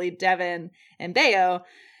 particularly Devin and Bayo,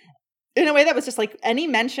 in a way that was just like any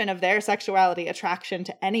mention of their sexuality, attraction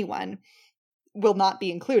to anyone will not be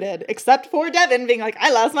included, except for Devin being like, I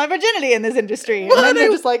lost my virginity in this industry. Well, and then and they're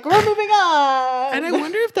I- just like, we're moving on. And I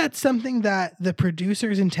wonder if that's something that the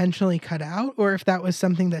producers intentionally cut out, or if that was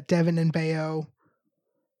something that Devin and Bayo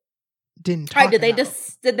didn't talk Right, did they about.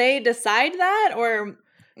 did they decide that, or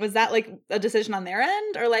was that like a decision on their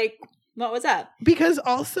end, or like what was that? Because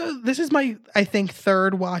also this is my, I think,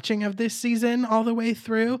 third watching of this season all the way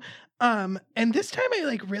through. And this time I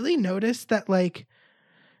like really noticed that like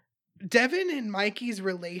Devin and Mikey's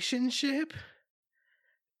relationship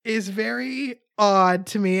is very odd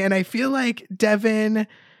to me. And I feel like Devin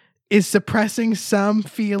is suppressing some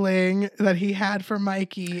feeling that he had for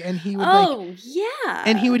Mikey, and he would Yeah.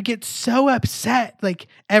 and he would get so upset like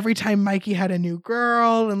every time Mikey had a new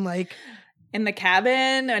girl, and like in the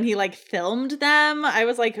cabin when he like filmed them. I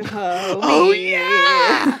was like, oh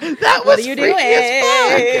yeah, that was what are you freaky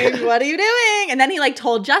as doing? fuck. What are you doing? And then he like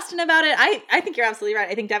told Justin about it. I think you're absolutely right.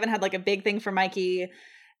 I think Devin had like a big thing for Mikey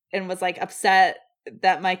and was like upset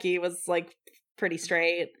that Mikey was like pretty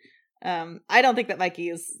straight. I don't think that Mikey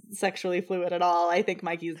is sexually fluid at all. I think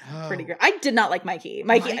Mikey's pretty great. I did not like Mikey.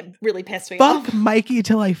 Mikey really pissed me off. Fuck Mikey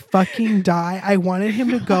till I fucking die. I wanted him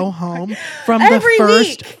to go home from Every the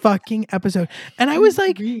first week. fucking episode. And I was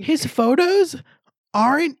like, Every week. his photos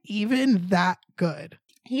aren't even that good.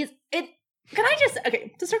 Can I just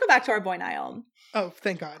to circle back to our boy Niall. Oh,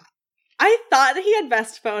 thank God. I thought that he had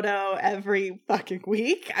best photo every fucking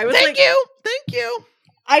week. I was Thank like, you. Thank you.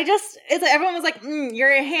 it's like everyone was like,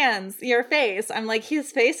 your hands, your face. I'm like,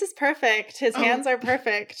 his face is perfect. His Oh, hands are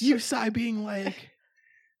perfect. You sigh being like,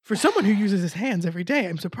 for someone who uses his hands every day,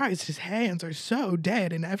 I'm surprised his hands are so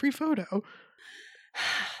dead in every photo.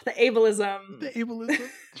 The ableism. The ableism.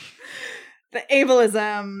 The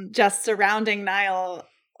ableism just surrounding Niall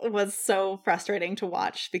was so frustrating to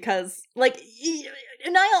watch because like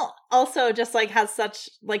Niall also just like has such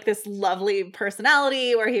like this lovely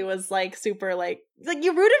personality where he was like super like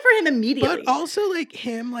you rooted for him immediately. But also like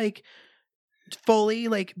him like fully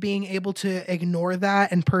like being able to ignore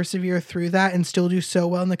that and persevere through that and still do so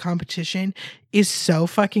well in the competition is so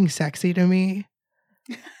fucking sexy to me.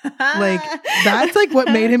 Like that's like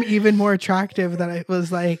what made him even more attractive, that I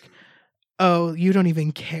was like, oh, you don't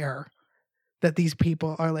even care that these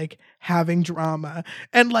people are like having drama.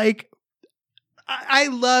 And like I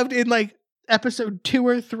loved in like episode 2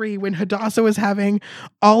 or 3 when Hadassah was having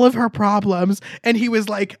all of her problems and he was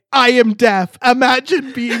like, I am deaf.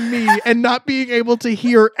 Imagine being me and not being able to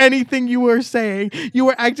hear anything you were saying. You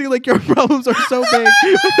were acting like your problems are so big,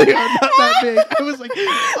 but they are not that big. I was like,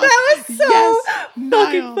 that was so yes, fucking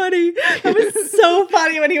Niall. funny. That was so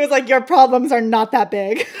funny when he was like, your problems are not that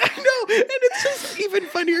big. I know, and it's just even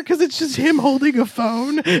funnier because it's just him holding a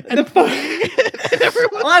phone and The phone. and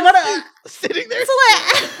everyone's Well, I wanna sitting there So,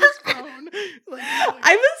 staring at his phone. Like,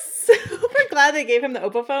 I was super glad they gave him the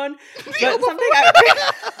Oppo phone. the But Oppo something phone.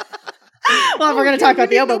 well, if we're going to talk about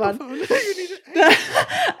the Oppo phone. phone. You need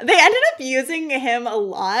to- They ended up using him a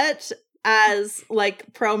lot as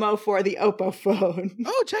like promo for the Oppo phone.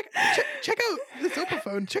 Oh, check out this Oppo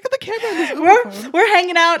phone. Check out the camera on this Oppo phone. We're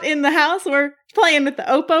hanging out in the house. We're playing with the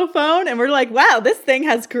Oppo phone, and we're like, "Wow, this thing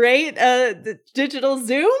has great digital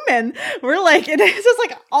zoom." And we're like, and it's just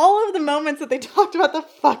like all of the moments that they talked about the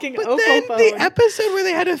fucking But Oppo then phone. the episode where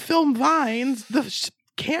they had to film Vines, the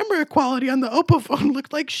camera quality on the Oppo phone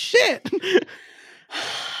looked like shit.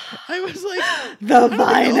 I was like, the I don't think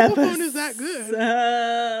Vine the Oppo episode phone is that good.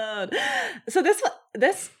 So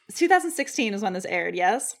this 2016 is when this aired.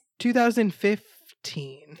 Yes,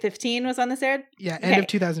 2015. 15 was when this aired. Yeah, end Okay. of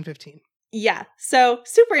 2015. Yeah. So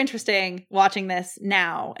super interesting watching this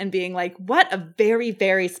now and being like, what a very,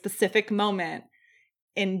 very specific moment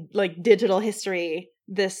in like digital history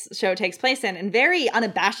this show takes place in, and very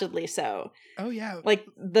unabashedly so. Oh yeah. Like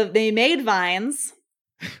they made Vines,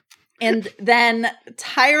 and then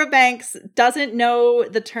Tyra Banks doesn't know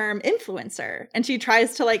the term influencer, and she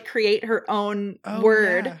tries to like create her own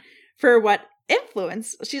word Yeah. for what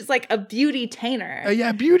influence. She's like a beauty-tainer. Oh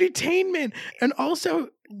yeah, beautytainment. And also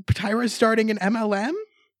Tyra's starting an MLM.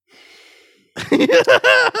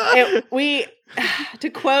 To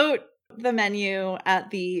quote the menu at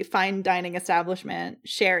the fine dining establishment,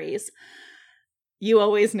 Sherry's, you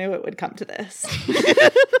always knew it would come to this.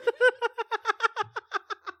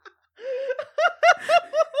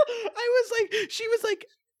 She was like,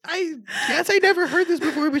 I guess I never heard this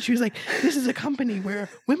before, but she was like, this is a company where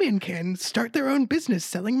women can start their own business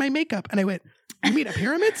selling my makeup. And I went, you mean a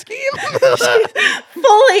pyramid scheme? Fully,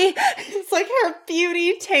 it's like her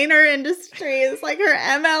beauty-tainer industry. It's like her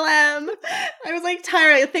MLM. I was like,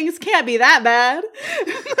 Tyra, things can't be that bad.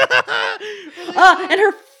 And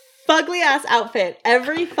her fugly ass outfit.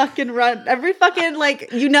 Every fucking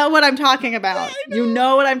like, you know what I'm talking about. You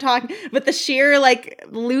know what I'm talking, with the sheer like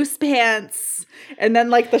loose pants and then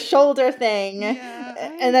like the shoulder thing.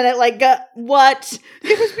 Yeah. And then it like got what?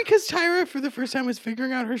 It was because Tyra for the first time was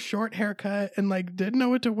figuring out her short haircut and like didn't know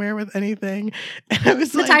what to wear with anything. And I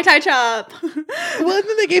was The like, tie chop. well, and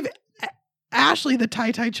then they gave Ashley the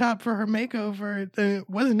tie chop for her makeover. It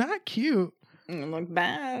was not cute. Look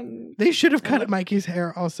bad. They should have cut Mikey's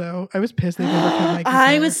hair also. I was pissed they never cut Mikey's hair.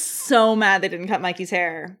 I was so mad they didn't cut Mikey's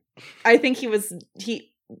hair. I think I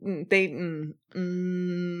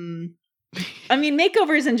mean,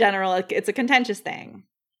 makeovers in general, it's a contentious thing.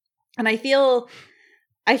 And I feel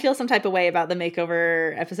some type of way about the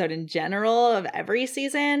makeover episode in general of every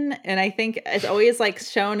season. And I think it's always like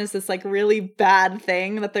shown as this like really bad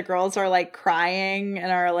thing that the girls are like crying and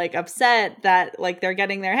are like upset that like they're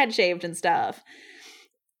getting their head shaved and stuff.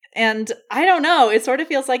 And I don't know, it sort of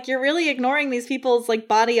feels like you're really ignoring these people's like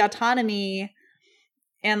body autonomy.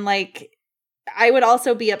 And like, I would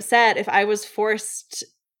also be upset if I was forced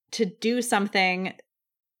to do something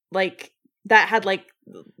like that had like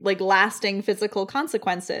lasting physical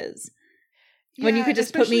consequences, when you could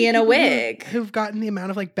just put me in a wig. Who've gotten the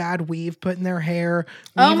amount of like bad weave put in their hair.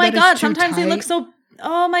 Oh my God. Sometimes they look so,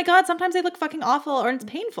 oh my God. Sometimes they look fucking awful or it's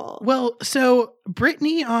painful. Well, so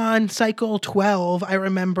Brittany on cycle 12, I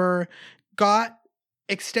remember, got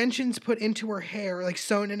extensions put into her hair, like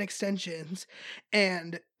sewn in extensions,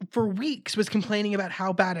 and for weeks was complaining about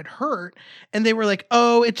how bad it hurt. And they were like,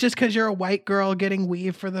 oh, it's just because you're a white girl getting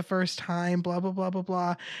weave for the first time, blah, blah, blah, blah,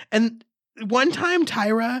 blah. And one time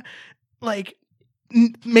Tyra, like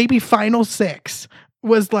maybe final 6,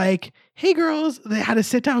 was like, hey girls, they had a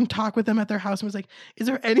sit down talk with them at their house and was like, is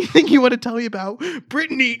there anything you want to tell me about?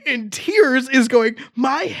 Brittany in tears is going,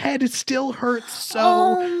 my head still hurts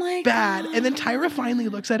so bad. And then Tyra finally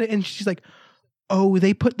looks at it and she's like, oh,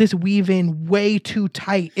 they put this weave in way too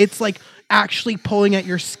tight. It's like actually pulling at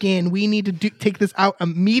your skin. We need to take this out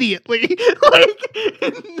immediately. And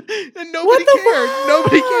nobody cared.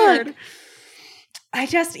 Nobody cared.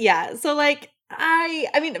 So like,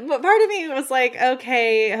 I mean, part of me was like,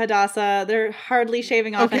 okay, Hadassah, they're hardly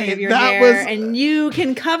shaving off any of your hair, and you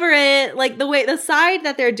can cover it like the side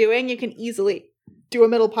that they're doing. You can easily do a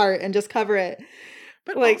middle part and just cover it.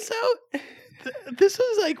 But like, also, this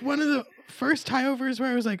was like one of the first tie-overs where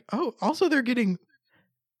I was like, oh, also they're getting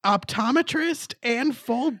optometrist and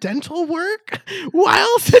full dental work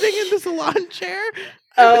while sitting in the salon chair.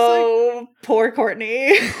 Oh, poor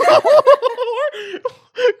Courtney.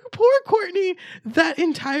 Poor Courtney. That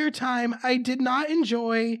entire time, I did not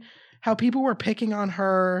enjoy how people were picking on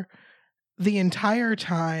her the entire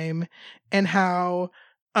time, and how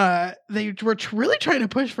they were really trying to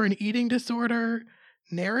push for an eating disorder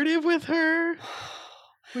narrative with her.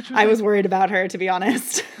 Which I was worried about her, to be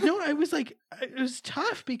honest. No, I was like, it was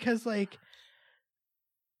tough because like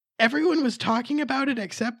everyone was talking about it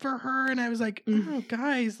except for her, and I was like, oh,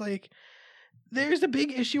 guys, like, there's a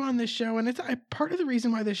big issue on this show, and it's part of the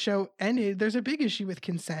reason why this show ended. There's a big issue with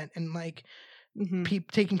consent and like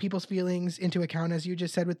taking people's feelings into account, as you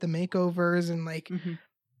just said with the makeovers, and like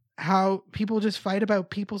how people just fight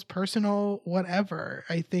about people's personal whatever.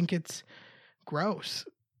 I think it's gross.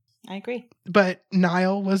 I agree. But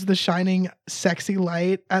Niall was the shining sexy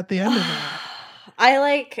light at the end of it.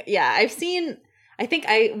 I think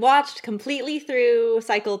I watched completely through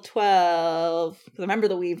cycle 12. Remember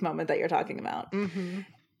the weave moment that you're talking about. And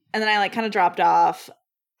then I like kind of dropped off.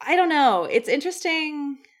 I don't know. It's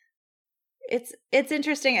interesting. It's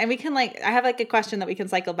interesting. And we can like, I have like a question that we can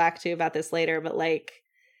cycle back to about this later. But like,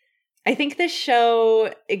 I think this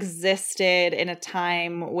show existed in a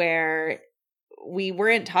time where we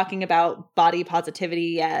weren't talking about body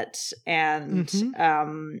positivity yet. And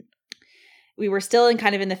we were still in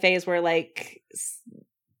kind of in the phase where like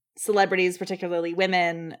celebrities, particularly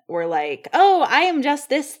women, were like, oh, I am just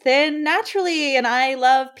this thin naturally, and I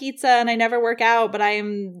love pizza and I never work out, but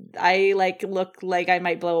I like look like I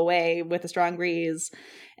might blow away with a strong breeze.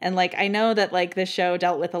 And like, I know that like this show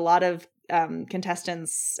dealt with a lot of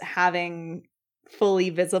contestants having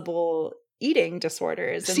fully visible eating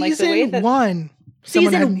disorders. And like the way that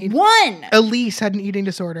Season 1 Elise had an eating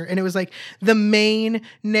disorder, and it was like the main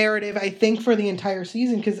narrative, I think, for the entire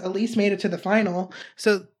season, because Elise made it to the final,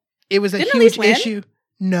 so it was a huge issue.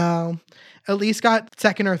 No, Elise got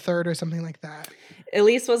second or third or something like that.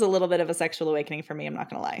 Elise was a little bit of a sexual awakening for me, I'm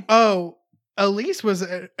not gonna lie. Oh, Elise was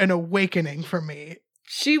an awakening for me.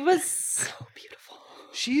 She was so beautiful.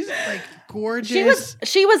 She's like gorgeous.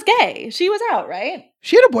 She was gay. She was out, right?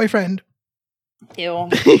 She had a boyfriend. Ew.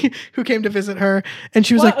 who came to visit her, and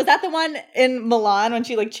she was What, like, was that the one in Milan when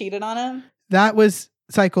she like cheated on him? that was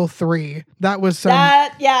cycle 3. That was some. Yeah.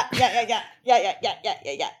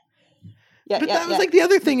 But that was like the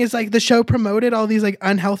other thing is like the show promoted all these like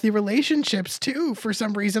unhealthy relationships too for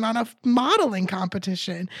some reason on a modeling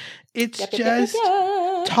competition. It's just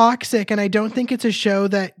toxic, and I don't think it's a show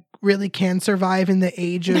that really can survive in the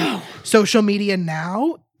age of social media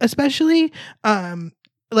now, especially.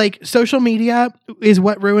 Like social media is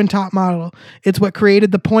what ruined Top Model. It's what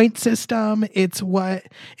created the point system. It's what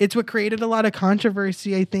created a lot of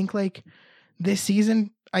controversy. I think like this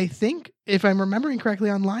season, I think if I'm remembering correctly,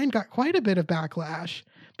 online got quite a bit of backlash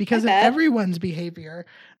because of everyone's behavior,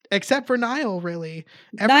 except for Niall. Really,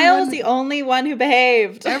 Niall was the only one who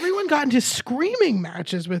behaved. Everyone got into screaming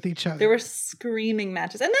matches with each other. There were screaming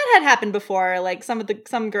matches, and that had happened before. Like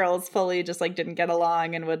some girls fully just like didn't get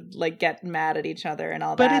along and would like get mad at each other and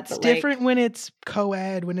all but that. It's different when it's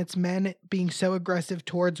co-ed, when it's men being so aggressive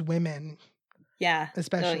towards women. Yeah,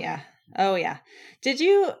 especially. Oh yeah. Do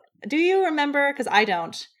you remember? Because I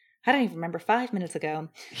don't even remember 5 minutes ago.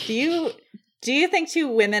 Do you think 2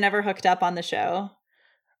 women ever hooked up on the show?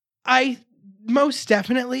 I most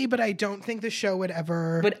definitely, but I don't think the show would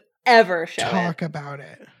ever show talk about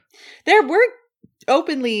it. There were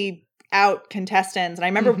openly out contestants, and I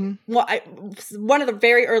remember one of the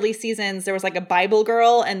very early seasons there was like a Bible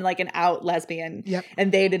girl and like an out lesbian. Yep.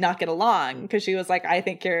 And they did not get along because she was like, I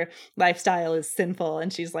think your lifestyle is sinful,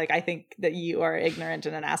 and she's like, I think that you are ignorant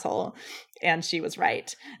and an asshole, and she was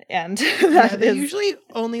right. And they usually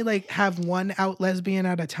only like have one out lesbian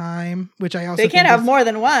at a time, which I also they can't have more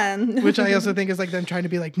than one. Which I also think is like them trying to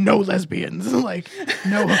be like no lesbians, like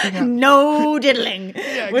no hooking up, no diddling. Yeah,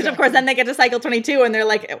 exactly. Which of course then they get to cycle 22 and they're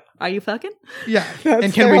like, are you fucking? Yeah. That's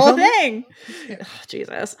and can their we whole film thing. Yeah. Oh,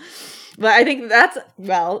 Jesus. But I think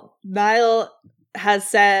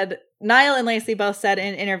Niall and Lacey both said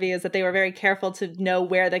in interviews that they were very careful to know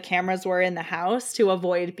where the cameras were in the house to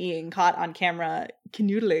avoid being caught on camera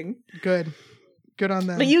canoodling. Good on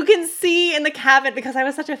them. But you can see in the cabin, because I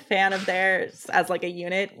was such a fan of theirs as like a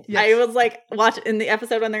unit. Yes. I was like, watch in the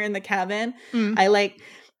episode when they're in the cabin, I like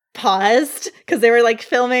paused because they were like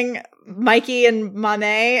filming Mikey and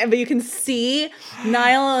Monet, but you can see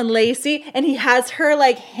Niall and Lacey, and he has her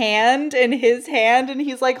like hand in his hand, and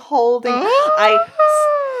he's like holding. And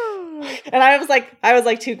I was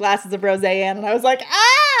like 2 glasses of rosé in, and I was like,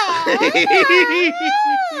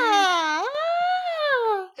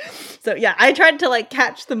 So yeah, I tried to like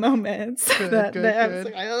catch the moments. Good. I was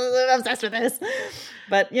like, I'm obsessed with this,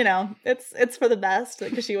 but you know, it's for the best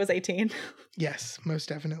because she was 18. Yes, most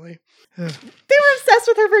definitely. They were obsessed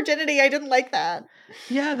with her virginity. I didn't like that.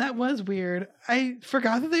 Yeah, that was weird. I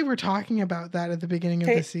forgot that they were talking about that at the beginning of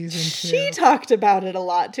the season too. She talked about it a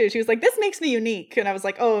lot too. She was like, this makes me unique. And I was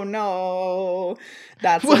like, oh no,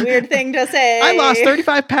 that's a weird thing to say. I lost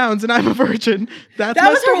 35 pounds and I'm a virgin. That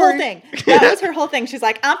was her whole thing. That was her whole thing. She's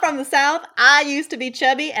like, I'm from the South. I used to be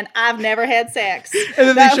chubby and I've never had sex. And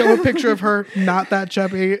then they show a picture of her not that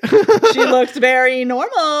chubby. She looked very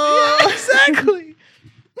normal. Yeah, exactly.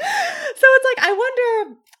 So it's like, I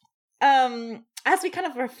wonder, as we kind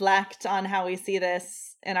of reflect on how we see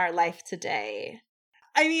this in our life today,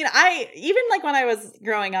 I mean, even like when I was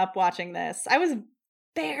growing up watching this, I was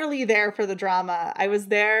barely there for the drama. I was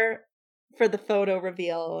there for the photo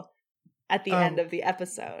reveal at the end of the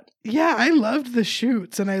episode. Yeah, I loved the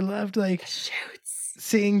shoots, and I loved like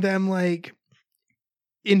seeing them like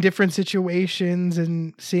in different situations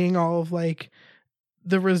and seeing all of like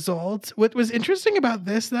the results. What was interesting about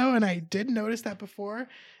this though, and I did notice that before,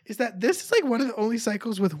 is that this is like one of the only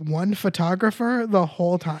cycles with one photographer the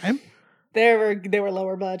whole time. They were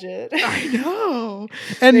lower budget. I know.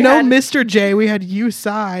 And Mr. J. We had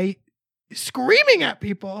Yusai screaming at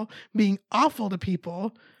people, being awful to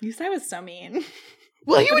people. Yusai was so mean.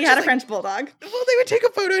 Well, he had a French bulldog. Well, they would take a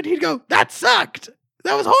photo and he'd go, "That sucked.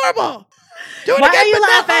 That was horrible. Do it Why again, are you but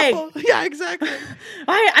laughing?" Yeah, exactly.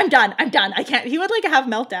 I'm done. I can't. He would like have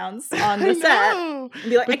meltdowns on the set. And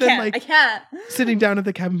be like, I can't. Sitting down at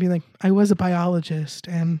the cabin being like, "I was a biologist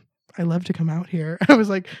and I love to come out here." I was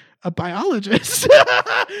like, a biologist?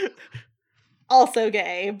 Also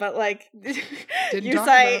gay, but like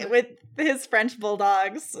Yusai with his French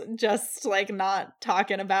bulldogs just like not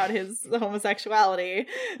talking about his homosexuality.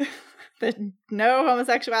 No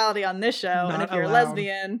homosexuality on this show, not and if you're allowed. A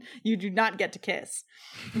lesbian, you do not get to kiss.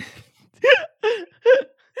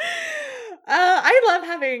 I love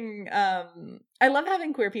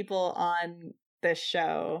having queer people on this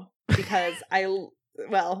show because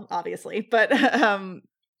obviously, but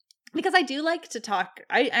because I do like to talk.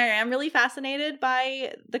 I am really fascinated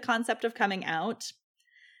by the concept of coming out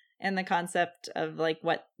and the concept of like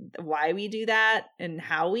why we do that and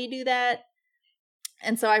how we do that.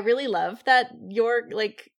 And so I really love that your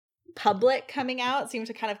like public coming out seemed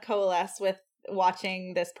to kind of coalesce with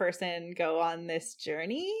watching this person go on this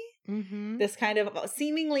journey, this kind of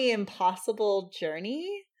seemingly impossible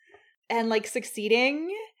journey, and like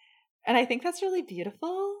succeeding. And I think that's really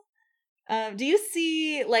beautiful. Do you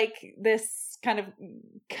see like this kind of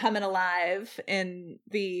coming alive in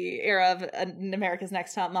the era of America's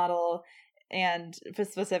Next Top Model and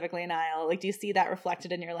specifically Niall? Like, do you see that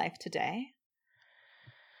reflected in your life today?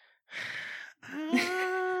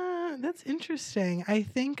 That's interesting. I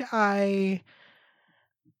think I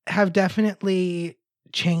have definitely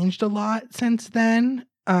changed a lot since then.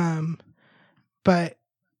 But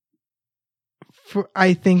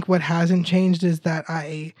I think what hasn't changed is that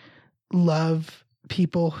I love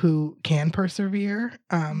people who can persevere.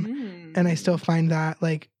 And I still find that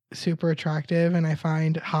like super attractive, and I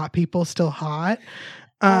find hot people still hot.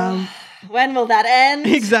 When will that end?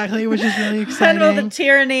 Exactly, which is really exciting. When will the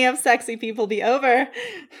tyranny of sexy people be over?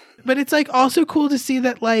 But it's like also cool to see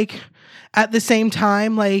that like at the same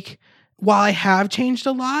time, like while I have changed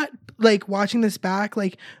a lot, like watching this back,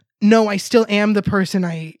 like no, I still am the person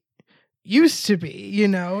I used to be, you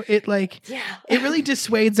know? It like it really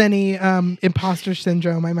dissuades any imposter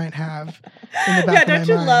syndrome I might have in the back of my mind.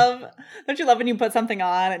 Don't you love when you put something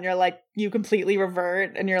on and you're like, you completely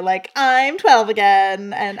revert and you're like, I'm 12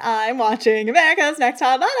 again and I'm watching America's Next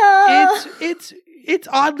Top Model. It's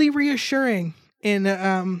oddly reassuring in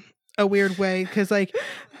a weird way, because like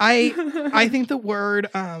I think the word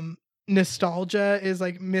nostalgia is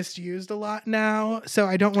like misused a lot now, so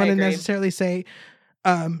I don't want to necessarily say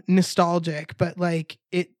nostalgic, but like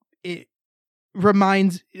it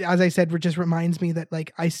reminds, as I said, just reminds me that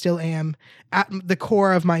like I still am at the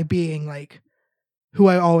core of my being like who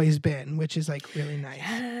I always been, which is like really nice.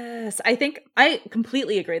 Yes, I think I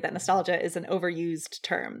completely agree that nostalgia is an overused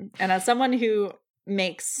term, and as someone who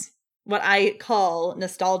makes what I call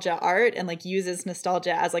nostalgia art and like uses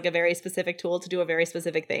nostalgia as like a very specific tool to do a very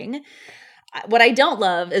specific thing, what I don't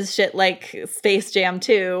love is shit like Space Jam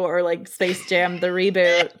 2 or like Space Jam the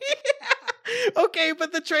reboot. Okay,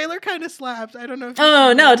 but the trailer kind of slaps. I don't know.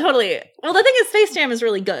 Oh, no, totally. Well, the thing is Space Jam is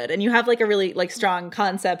really good and you have like a really like strong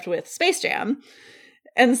concept with Space Jam.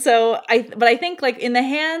 And so I think like in the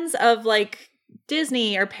hands of like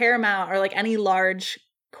Disney or Paramount or like any large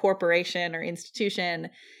corporation or institution,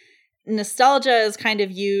 nostalgia is kind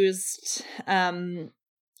of used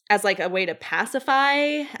as like a way to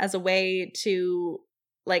pacify, as a way to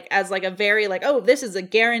like, as like a very like, oh, this is a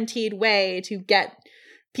guaranteed way to get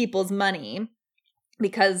people's money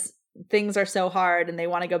because things are so hard and they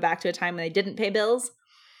want to go back to a time when they didn't pay bills.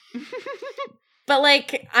 But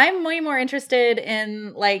like, I'm way more interested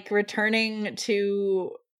in like returning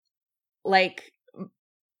to like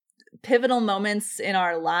pivotal moments in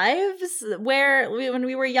our lives where when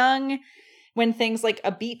we were young, when things like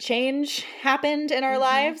a beat change happened in our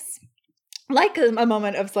lives, like a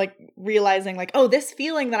moment of like realizing like, oh, this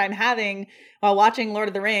feeling that I'm having while watching Lord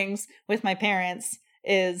of the Rings with my parents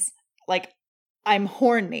is like, I'm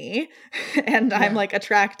horny and I'm like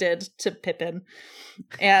attracted to Pippin,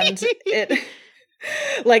 and it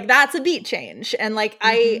like that's a beat change. And like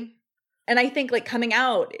I think like coming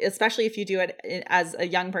out, especially if you do it as a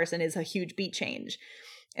young person, is a huge beat change.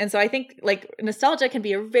 And so I think like nostalgia can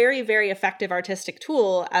be a very, very effective artistic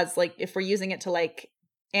tool as like if we're using it to like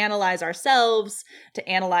analyze ourselves, to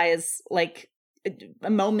analyze like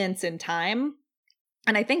moments in time.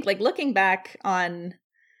 And I think like looking back on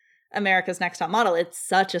America's Next Top Model, it's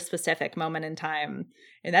such a specific moment in time.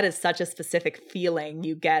 And that is such a specific feeling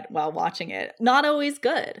you get while watching it. Not always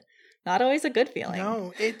good. Not always a good feeling.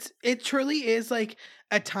 No, it truly is like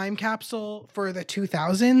a time capsule for the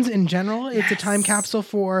 2000s in general. It's a time capsule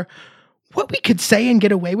for what we could say and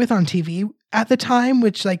get away with on TV at the time,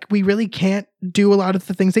 which like we really can't do a lot of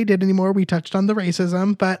the things they did anymore. We touched on the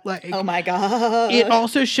racism, but like, oh my God. It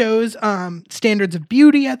also shows standards of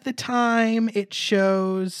beauty at the time. It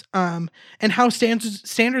shows and how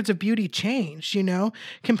standards of beauty changed, you know,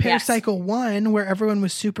 compare cycle 1 where everyone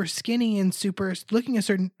was super skinny and super looking a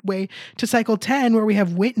certain way to cycle 10 where we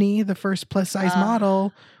have Whitney, the first plus size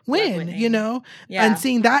model, win, you know, and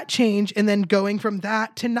seeing that change and then going from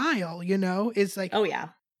that to Niall, you know, is like, oh yeah,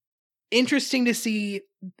 interesting to see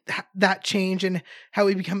that change and how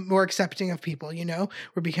we become more accepting of people, you know,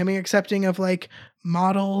 we're becoming accepting of like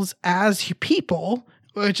models as people,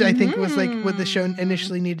 which I think was like what the show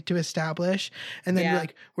initially needed to establish. And then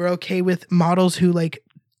like, we're okay with models who like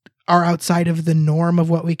are outside of the norm of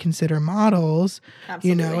what we consider models, Absolutely.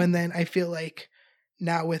 you know, and then I feel like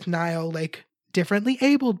now with Niall, like differently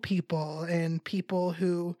abled people and people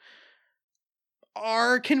who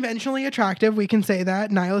are conventionally attractive, we can say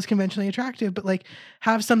that Niall is conventionally attractive, but like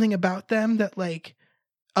have something about them that like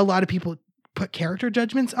a lot of people put character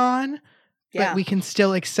judgments on, but we can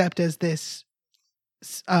still accept as this,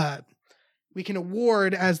 we can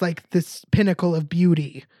award as like this pinnacle of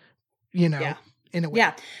beauty, you know, in a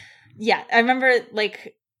way. Yeah. I remember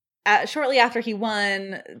like shortly after he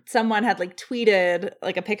won, someone had like tweeted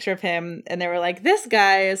like a picture of him and they were like, this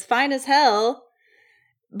guy is fine as hell,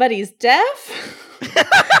 but he's deaf.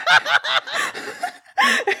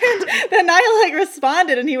 And then Niall like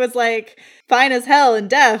responded and he was like, fine as hell and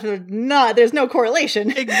deaf are not, there's no correlation.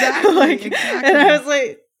 Exactly. Like, exactly. And I was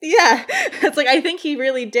like, yeah. It's like, I think he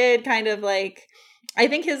really did kind of like, I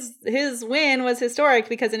think his win was historic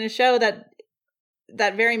because in a show that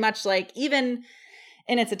very much like, even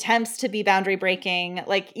in its attempts to be boundary breaking,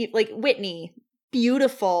 like Whitney,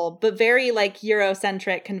 beautiful, but very like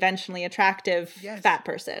Eurocentric, conventionally attractive fat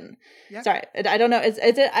person. Yep. Sorry, I don't know. Is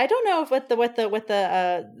it? I don't know if what the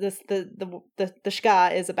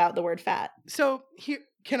shka is about the word fat. So here,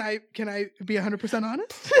 can I be 100%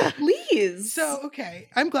 honest? Please. So okay,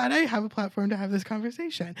 I'm glad I have a platform to have this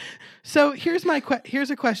conversation. So here's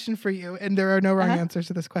here's a question for you, and there are no wrong answers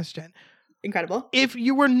to this question. Incredible. If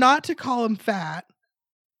you were not to call him fat,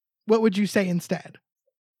 what would you say instead?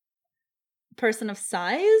 Person of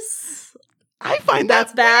size? I find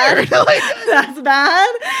that's bad. Like, that's bad.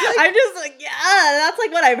 Like, I'm just like, that's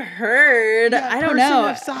like what I've heard. I don't know. Person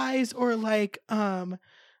of size or like, I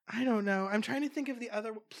don't know. I'm trying to think of the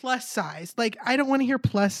other plus size. Like, I don't want to hear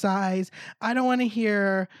plus size. I don't want to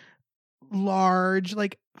hear large.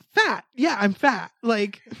 Like fat. Yeah, I'm fat.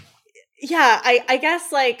 Like, yeah, I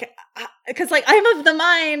guess like, because like I'm of the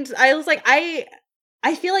mind. I was like,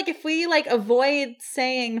 I feel like if we like avoid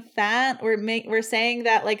saying fat, we're saying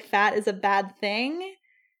that like fat is a bad thing.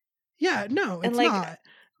 Yeah, no, it's like, not.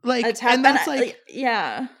 Like, and that's like,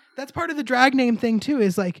 that's part of the drag name thing too.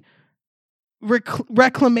 Is like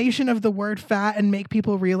reclamation of the word fat and make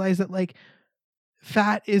people realize that like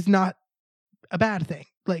fat is not a bad thing.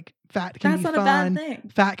 Like fat can be fun. A bad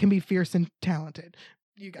thing. Fat can be fierce and talented.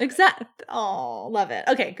 Exactly. Oh, love it.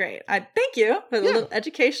 Okay, great. Thank you for the little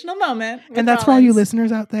educational moment. And that's for all you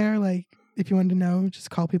listeners out there. Like, if you wanted to know,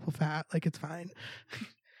 just call people fat. Like, it's fine.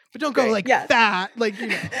 But don't go like fat. Like, you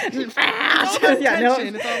know, fat. It's all about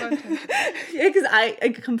tension. It's all about tension. Because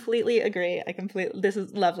I completely agree. This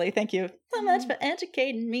is lovely. Thank you so much for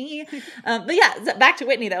educating me. But yeah, back to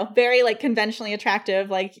Whitney though. Very like conventionally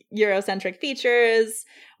attractive, like Eurocentric features.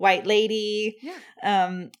 White lady.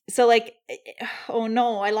 Yeah. So like, oh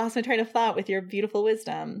no, I lost my train of thought with your beautiful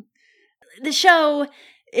wisdom. The show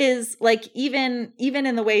is like, even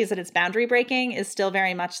in the ways that it's boundary breaking, is still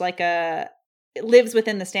very much like it lives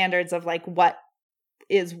within the standards of like what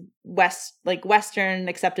is Western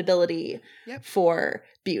acceptability for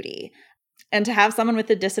beauty. And to have someone with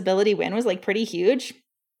a disability win was like pretty huge.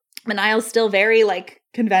 But Niall's still very like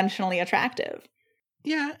conventionally attractive.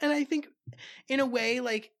 Yeah, and I think in a way,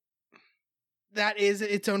 like, that is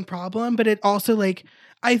its own problem, but it also, like,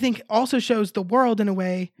 I think also shows the world in a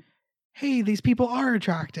way, hey, these people are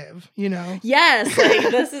attractive, you know? Yes, like,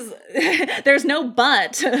 this is, there's no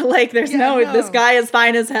but. Like, there's no, this guy is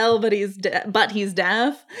fine as hell, but he's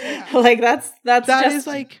deaf. Yeah. Like, that is,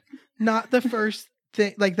 like, not the first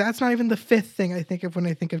thing, like, that's not even the fifth thing I think of when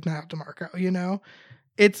I think of Niall DeMarco, you know?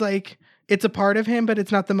 It's, like, it's a part of him, but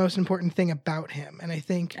it's not the most important thing about him. And I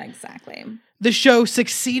think exactly the show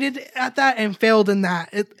succeeded at that and failed in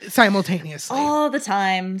that simultaneously. All the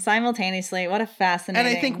time, simultaneously. What a fascinating.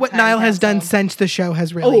 And I think what Niall has done since the show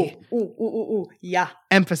has really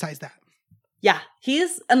emphasized that. Yeah,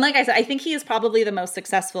 and like I said, I think he is probably the most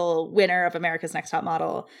successful winner of America's Next Top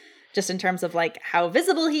Model. Just in terms of like how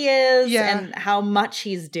visible he is and how much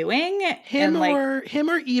he's doing. Him or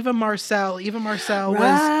Eva Marcel. Eva Marcel was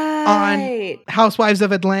on Housewives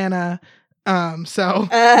of Atlanta. She's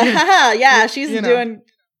doing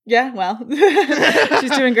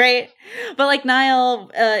she's doing great. But like Niall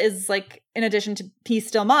is like, in addition to, he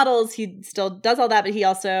still models, he still does all that, but he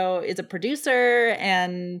also is a producer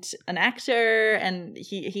and an actor, and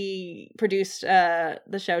he produced the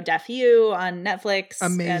show Deaf You on Netflix.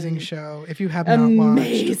 Amazing show. If you have not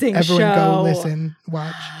watched, everyone go listen,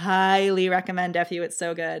 watch. Highly recommend Deaf You. It's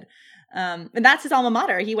so good. And that's his alma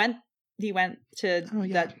mater. He went to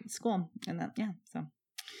that school, and so.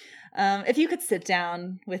 If you could sit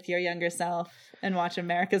down with your younger self and watch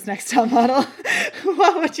America's Next Top Model,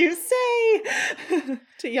 what would you say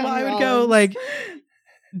to young Rollins? I would go like,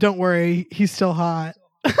 don't worry, he's still hot.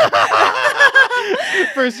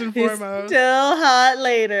 First and He's foremost. still hot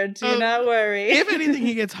later. Do not worry. If anything,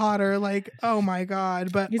 he gets hotter. Like, oh my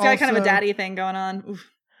God. But he's got kind of a daddy thing going on. Oof.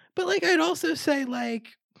 But like, I'd also say like,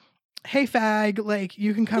 hey, fag, like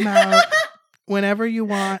you can come out whenever you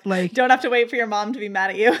want. Like, don't have to wait for your mom to be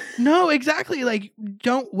mad at you. No, exactly. Like,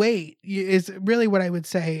 don't wait is really what I would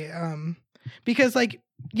say. Because like,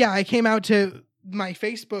 yeah, I came out to my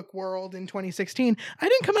Facebook world in 2016. I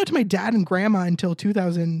didn't come out to my dad and grandma until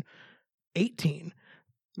 2018.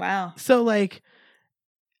 Wow. So like,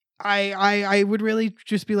 I would really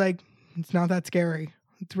just be like, it's not that scary.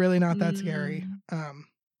 It's really not that scary.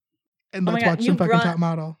 And let's watch some fucking Top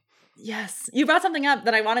Model. Yes. You brought something up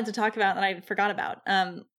that I wanted to talk about that I forgot about.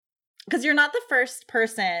 Because you're not the first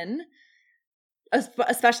person,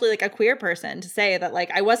 especially like a queer person, to say that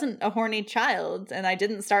like I wasn't a horny child and I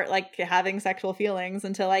didn't start like having sexual feelings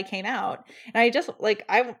until I came out. And I just like,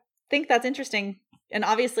 I think that's interesting. And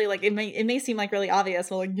obviously like it may seem like really obvious.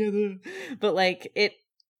 Well, like, yeah, but like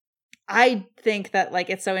I think that like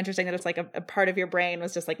it's so interesting that it's like a part of your brain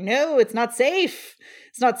was just like, no, it's not safe.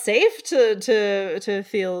 It's not safe to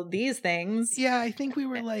feel these things. Yeah, I think we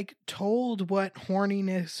were like told what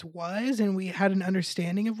horniness was and we had an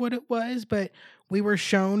understanding of what it was, but we were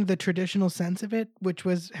shown the traditional sense of it, which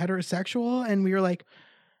was heterosexual, and we were like,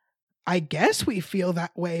 I guess we feel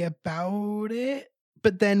that way about it.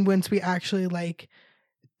 But then once we actually like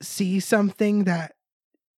see something that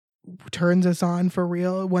turns us on for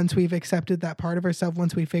real, once we've accepted that part of ourselves,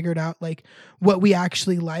 once we figured out like what we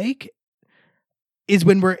actually like, is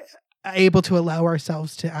when we're able to allow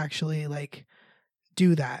ourselves to actually like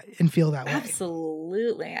do that and feel that way.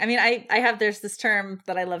 Absolutely. I mean, there's this term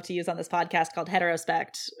that I love to use on this podcast called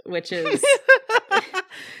heterospect, which is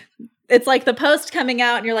it's like the post coming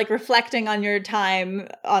out and you're like reflecting on your time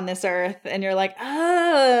on this earth and you're like,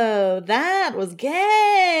 oh, that was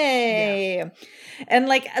gay. Yeah. And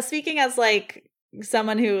like speaking as like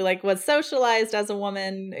someone who like was socialized as a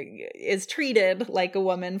woman, is treated like a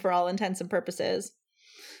woman for all intents and purposes.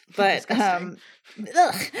 But no,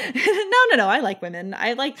 I like women.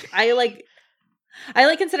 I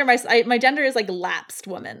consider my gender is like lapsed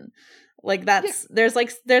woman. Like that's there's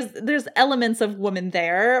elements of woman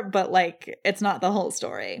there, but like it's not the whole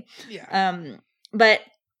story. Yeah. But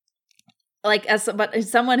like as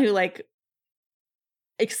someone who like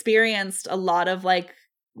experienced a lot of like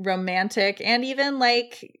romantic and even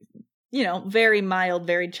like, you know, very mild,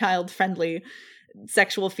 very child friendly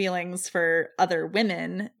sexual feelings for other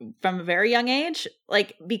women from a very young age,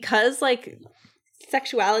 like because like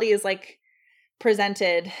sexuality is like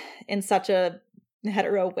presented in such a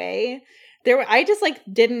hetero way, I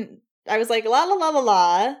was like la la la la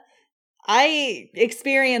la, I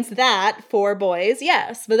experienced that for boys,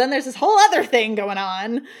 yes, but then there's this whole other thing going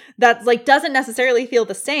on that like doesn't necessarily feel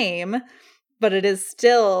the same, but it is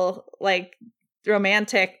still like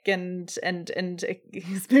romantic and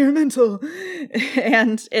experimental.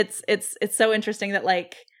 And it's so interesting that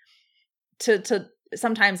like to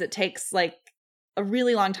sometimes it takes like a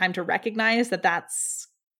really long time to recognize that that's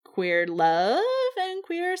queer love and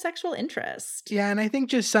queer sexual interest. Yeah, and I think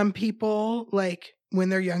just some people like when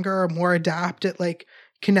they're younger are more adept at like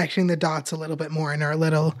connecting the dots a little bit more and are a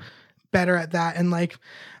little better at that. And like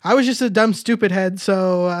I was just a dumb stupid head,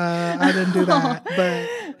 so I didn't do that. But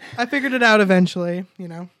I figured it out eventually, you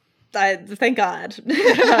know. Thank God.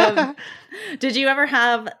 Did you ever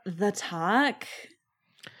have the talk?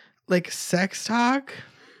 Like sex talk?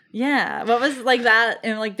 Yeah. What was like that?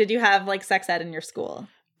 And like, did you have like sex ed in your school?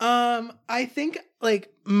 I think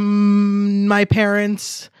like my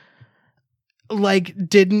parents like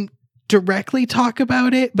didn't directly talk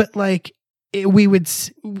about it, but like they would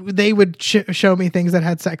show me things that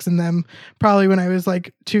had sex in them probably when I was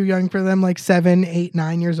like too young for them, like 7, 8,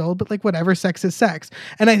 9 years old, but like whatever, sex is sex.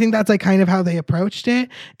 And I think that's like kind of how they approached it,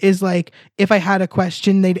 is like if I had a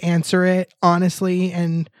question, they'd answer it honestly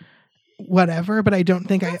and whatever, but I don't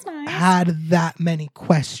think that's I nice. had that many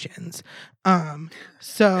questions.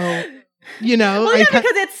 So, you know, well, yeah, because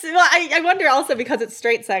it's, well, I wonder also because it's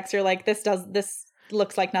straight sex, you're like, this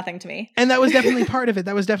looks like nothing to me. And that was definitely part of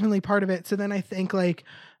it. So then I think like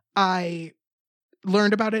I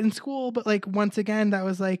learned about it in school, but like once again, that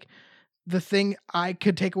was like the thing I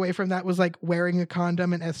could take away from that was like wearing a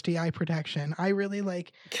condom and STI protection. I really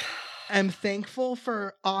like am thankful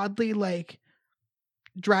for oddly like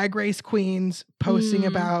drag race queens posting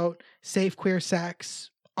about safe queer sex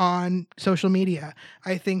on social media.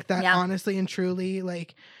 I think that honestly and truly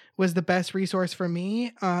like was the best resource for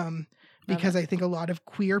me. because I think a lot of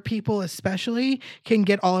queer people especially can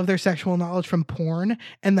get all of their sexual knowledge from porn,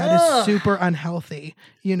 and that is super unhealthy,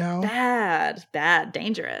 you know? Bad,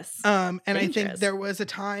 dangerous. And I think there was a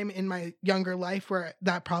time in my younger life where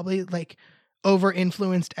that probably like over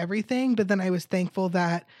influenced everything, but then I was thankful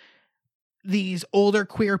that these older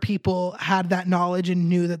queer people had that knowledge and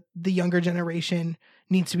knew that the younger generation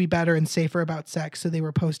needs to be better and safer about sex, so they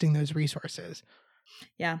were posting those resources.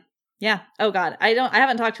 Yeah. Oh God, I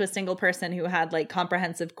haven't talked to a single person who had like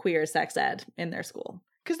comprehensive queer sex ed in their school.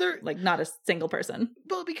 Because they're like not a single person.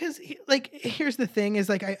 Well, because like here's the thing is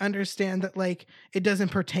like I understand that like it doesn't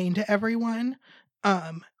pertain to everyone,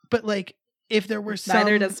 but like if there were some,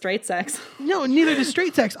 neither does straight sex. No, neither does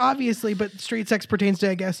straight sex, obviously, but straight sex pertains to,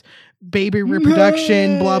 I guess, baby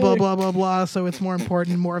reproduction, blah, blah, blah, blah, blah. So it's more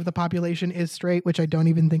important. More of the population is straight, which I don't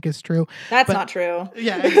even think is true. That's not true.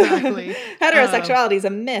 Yeah, exactly. Heterosexuality is a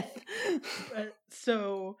myth.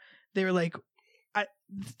 So they were like,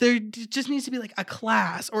 there just needs to be like a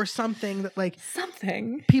class or something that like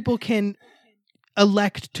people can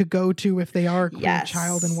elect to go to if they are a queer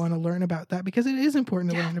child and want to learn about that, because it is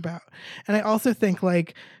important to learn about. And I also think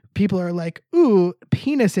like people are like, ooh,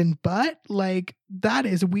 penis and butt, like that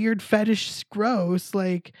is weird, fetish, gross,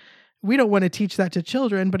 like we don't want to teach that to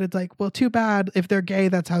children. But it's like, well, too bad. If they're gay,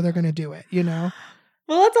 that's how they're going to do it, you know?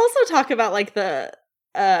 Well, let's also talk about like the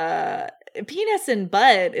penis and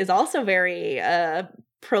butt is also very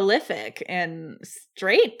prolific in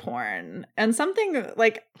straight porn, and something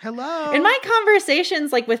like in my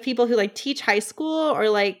conversations like with people who like teach high school, or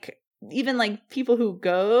like even like people who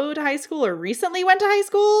go to high school or recently went to high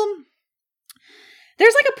school,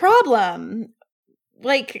 there's like a problem.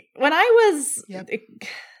 Like when I was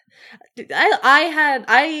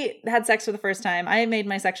I had sex for the first time. I made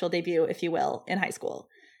my sexual debut, if you will, in high school.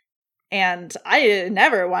 And I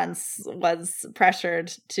never once was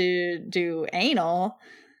pressured to do anal.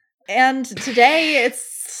 And today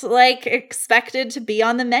it's like expected to be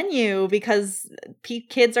on the menu because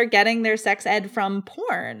kids are getting their sex ed from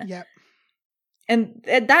porn. Yep. And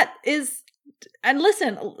that is, and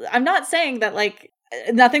listen, I'm not saying that like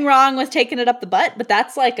nothing wrong with taking it up the butt, but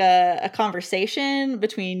that's like a conversation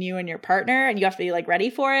between you and your partner, and you have to be like ready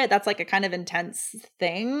for it. That's like a kind of intense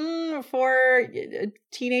thing for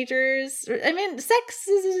teenagers. I mean, sex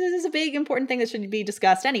is a big important thing that should be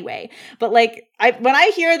discussed anyway. But like when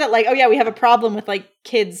I hear that like, oh yeah, we have a problem with like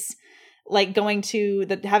kids like having to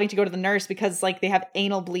go to the nurse because like they have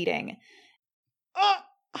anal bleeding.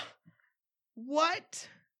 What?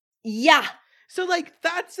 Yeah. So, like,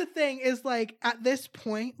 that's the thing is, like, at this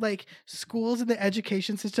point, like, schools and the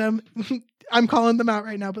education system, I'm calling them out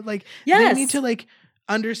right now, but, like, they need to, like,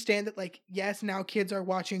 understand that, like, yes, now kids are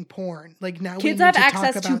watching porn. Like, now kids we need have to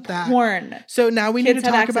access talk about to that. Porn. So now we need to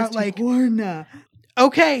talk about, like, porn.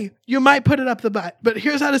 Okay, you might put it up the butt, but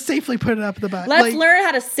here's how to safely put it up the butt. Let's learn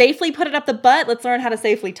how to safely put it up the butt. Let's learn how to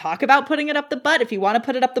safely talk about putting it up the butt. If you want to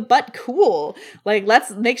put it up the butt, cool. Like,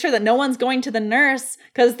 let's make sure that no one's going to the nurse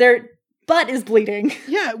because their butt is bleeding.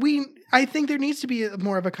 Yeah, I think there needs to be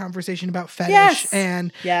more of a conversation about fetish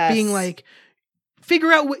and being like,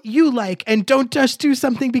 figure out what you like and don't just do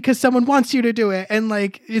something because someone wants you to do it. And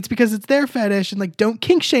like, it's because it's their fetish, and like, don't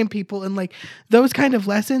kink shame people. And like, those kind of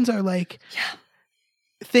lessons are like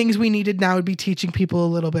things we needed now would be teaching people a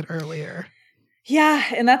little bit earlier. Yeah.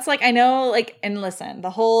 And that's like, I know, like, and listen,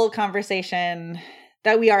 the whole conversation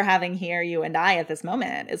that we are having here, you and I, at this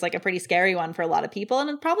moment, is like a pretty scary one for a lot of people, and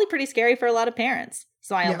it's probably pretty scary for a lot of parents.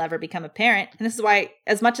 So I'll never become a parent. And this is why,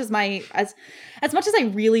 as much as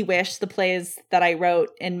I really wish the plays that I wrote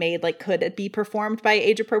and made like could be performed by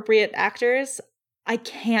age appropriate actors, I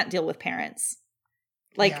can't deal with parents.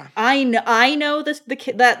 Like I know the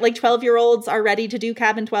kid that like 12-year-olds are ready to do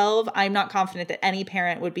Cabin 12. I'm not confident that any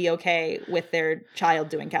parent would be okay with their child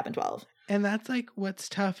doing Cabin 12. And that's like what's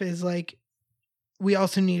tough is like, we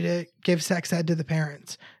also need to give sex ed to the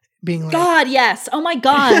parents, being like, God, yes. Oh my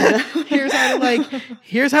God.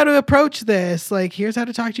 here's how to approach this. Like, here's how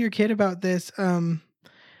to talk to your kid about this.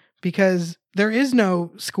 Because there is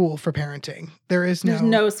no school for parenting. There's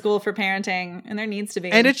no school for parenting, and there needs to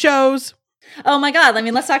be. And it shows. Oh my God. I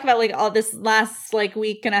mean, let's talk about like all this last like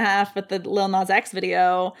week and a half with the Lil Nas X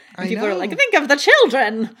video. And people are like, think of the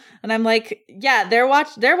children. And I'm like, yeah, they're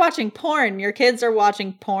watching porn. Your kids are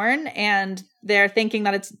watching porn, and they're thinking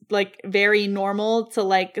that it's like very normal to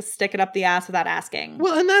like stick it up the ass without asking.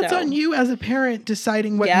 Well, and that's on you as a parent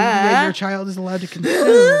deciding what media your child is allowed to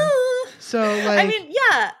consume. So like, I mean,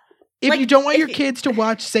 yeah. If like, you don't want your kids to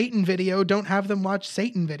watch Satan video, don't have them watch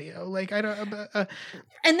Satan video. Like, I don't.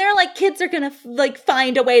 And they're like, kids are going to like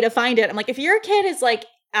find a way to find it. I'm like, if your kid is like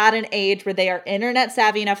at an age where they are internet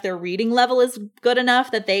savvy enough, their reading level is good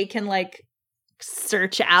enough that they can like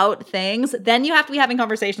search out things, then you have to be having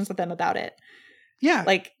conversations with them about it. Yeah.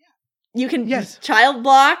 Like you can Yes. child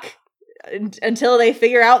block until they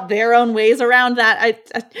figure out their own ways around that.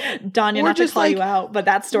 Danya, Or not to just, call like, you out, but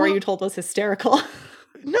that story well- you told was hysterical.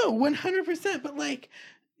 No, 100%. But like,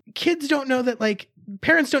 kids don't know that, like,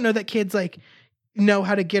 parents don't know that kids like know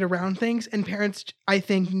how to get around things. And parents, I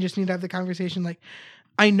think, just need to have the conversation like,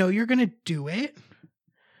 I know you're going to do it,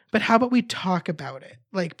 but how about we talk about it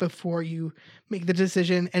like before you make the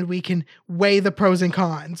decision, and we can weigh the pros and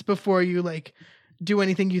cons before you like do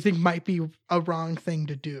anything you think might be a wrong thing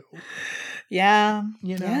to do. Yeah.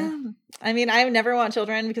 You know? Yeah. I mean, I never want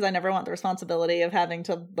children because I never want the responsibility of having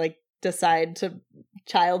to like decide to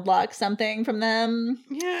child lock something from them.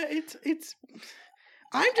 Yeah, it's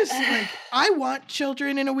I'm just like, I want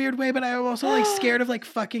children in a weird way, but I'm also like scared of like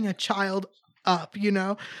fucking a child up, you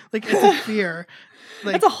know? Like it's a fear.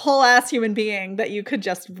 Like, That's a whole ass human being that you could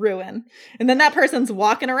just ruin. And then that person's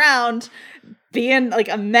walking around being like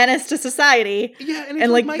a menace to society. yeah, and, and, if,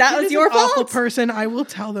 like, my that kid was is your an awful fault. person, I will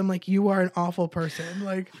tell them like, you are an awful person.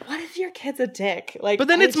 Like, What if your kid's a dick? Like, but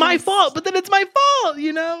then I it's my just- fault. But then it's my fault,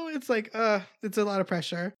 you know? It's like, it's a lot of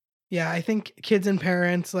pressure. Yeah, I think kids and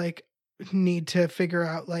parents like need to figure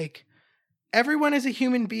out like everyone is a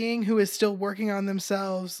human being who is still working on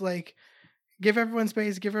themselves. Like, give everyone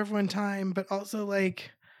space, give everyone time, but also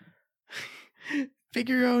like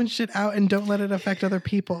figure your own shit out and don't let it affect other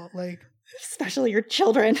people. Like, Especially your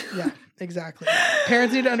children. yeah, exactly.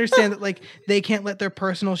 Parents need to understand that like they can't let their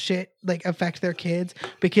personal shit like affect their kids,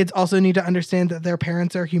 but kids also need to understand that their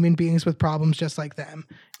parents are human beings with problems just like them.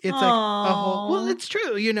 It's like a whole, well, it's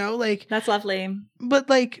true, you know, like, That's lovely. but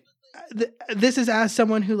like this is as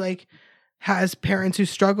someone who like has parents who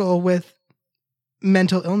struggle with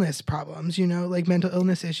mental illness problems, you know, like mental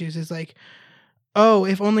illness issues, is like, oh,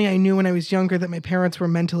 if only I knew when I was younger that my parents were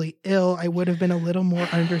mentally ill, I would have been a little more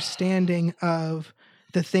understanding of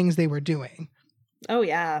the things they were doing. Oh,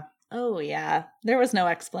 yeah. Oh, yeah. There was no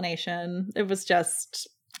explanation. It was just,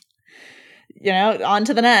 you know, on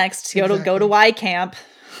to the next. Go to Y camp.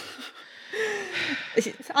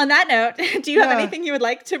 On that note, do you have Yeah. anything you would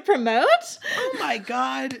like to promote? Oh my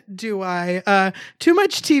God, do I? Too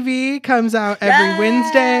Much TV comes out every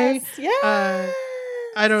Wednesday. Yes.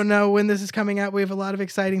 I don't know when this is coming out. We have a lot of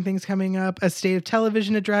exciting things coming up. A State of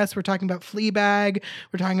Television address. We're talking about Fleabag.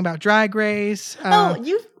 We're talking about Drag Race.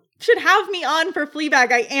 You should have me on for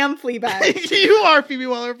Fleabag. I am Fleabag. You are Phoebe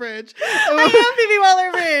Waller-Bridge. I am Phoebe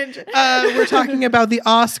Waller-Bridge. We're talking about the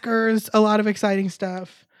Oscars. A lot of exciting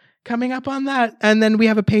stuff coming up on that. And then we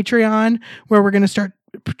have a Patreon where we're going to start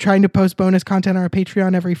trying to post bonus content on our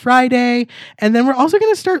Patreon every Friday. And then we're also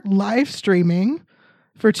going to start live streaming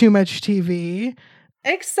for Too Much TV.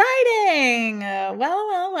 Exciting.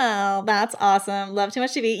 Well. That's awesome. Love Too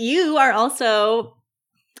Much TV. You are also,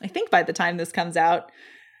 I think by the time this comes out,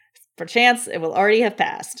 perchance it will already have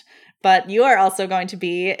passed, but you are also going to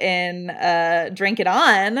be in Drink It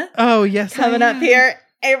On. Oh, yes. Coming up here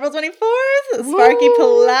April 24th. Woo! Sparky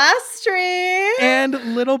Pilastri. And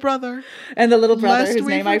Little Brother. And the little brother Lest whose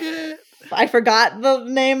we name forget. I forgot the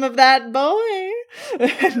name of that boy.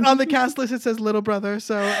 On the cast list, it says Little Brother.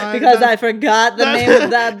 So because I forgot the name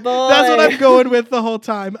of that boy. That's what I'm going with the whole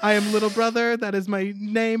time. I am Little Brother. That is my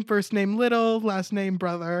name. First name Little, last name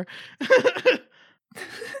Brother.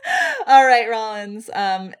 All right, Rollins.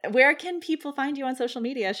 Where can people find you on social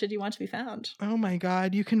media should you want to be found? Oh my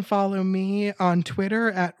God. You can follow me on Twitter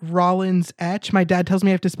at RollinsEtch. My dad tells me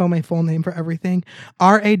I have to spell my full name for everything.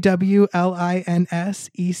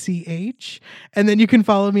 RAWLINSECH. And then you can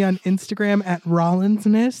follow me on Instagram at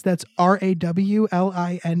Rollinsness. That's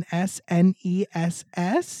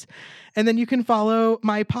RAWLINSNESS. And then you can follow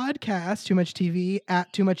my podcast, Too Much TV,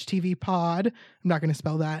 at Too Much TV Pod. I'm not going to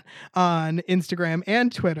spell that, on Instagram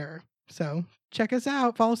and Twitter. So check us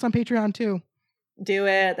out. Follow us on Patreon too. Do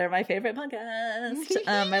it. They're my favorite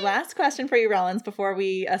podcast. My last question for you, Rollins, before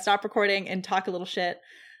we stop recording and talk a little shit.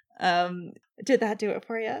 Did that do it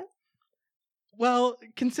for you? Well,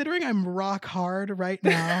 considering I'm rock hard right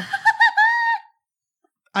now,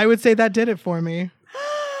 I would say that did it for me.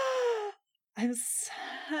 I'm so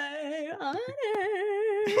honored.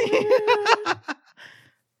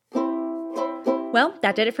 Well,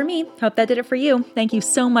 that did it for me. Hope that did it for you. Thank you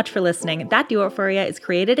so much for listening. That Do It For Ya is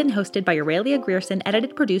created and hosted by Aurelia Grierson,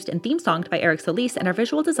 edited, produced, and theme-songed by Eric Solis, and our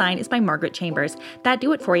visual design is by Margaret Chambers. That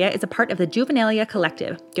Do It For Ya is a part of the Juvenilia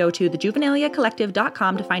Collective. Go to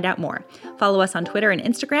thejuveniliacollective.com to find out more. Follow us on Twitter and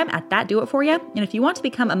Instagram at That Do It For Ya, and if you want to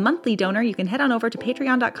become a monthly donor, you can head on over to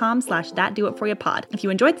patreon.com/thatdoitforyapod. If you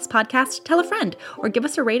enjoyed this podcast, tell a friend or give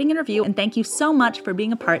us a rating and review, and thank you so much for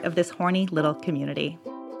being a part of this horny little community.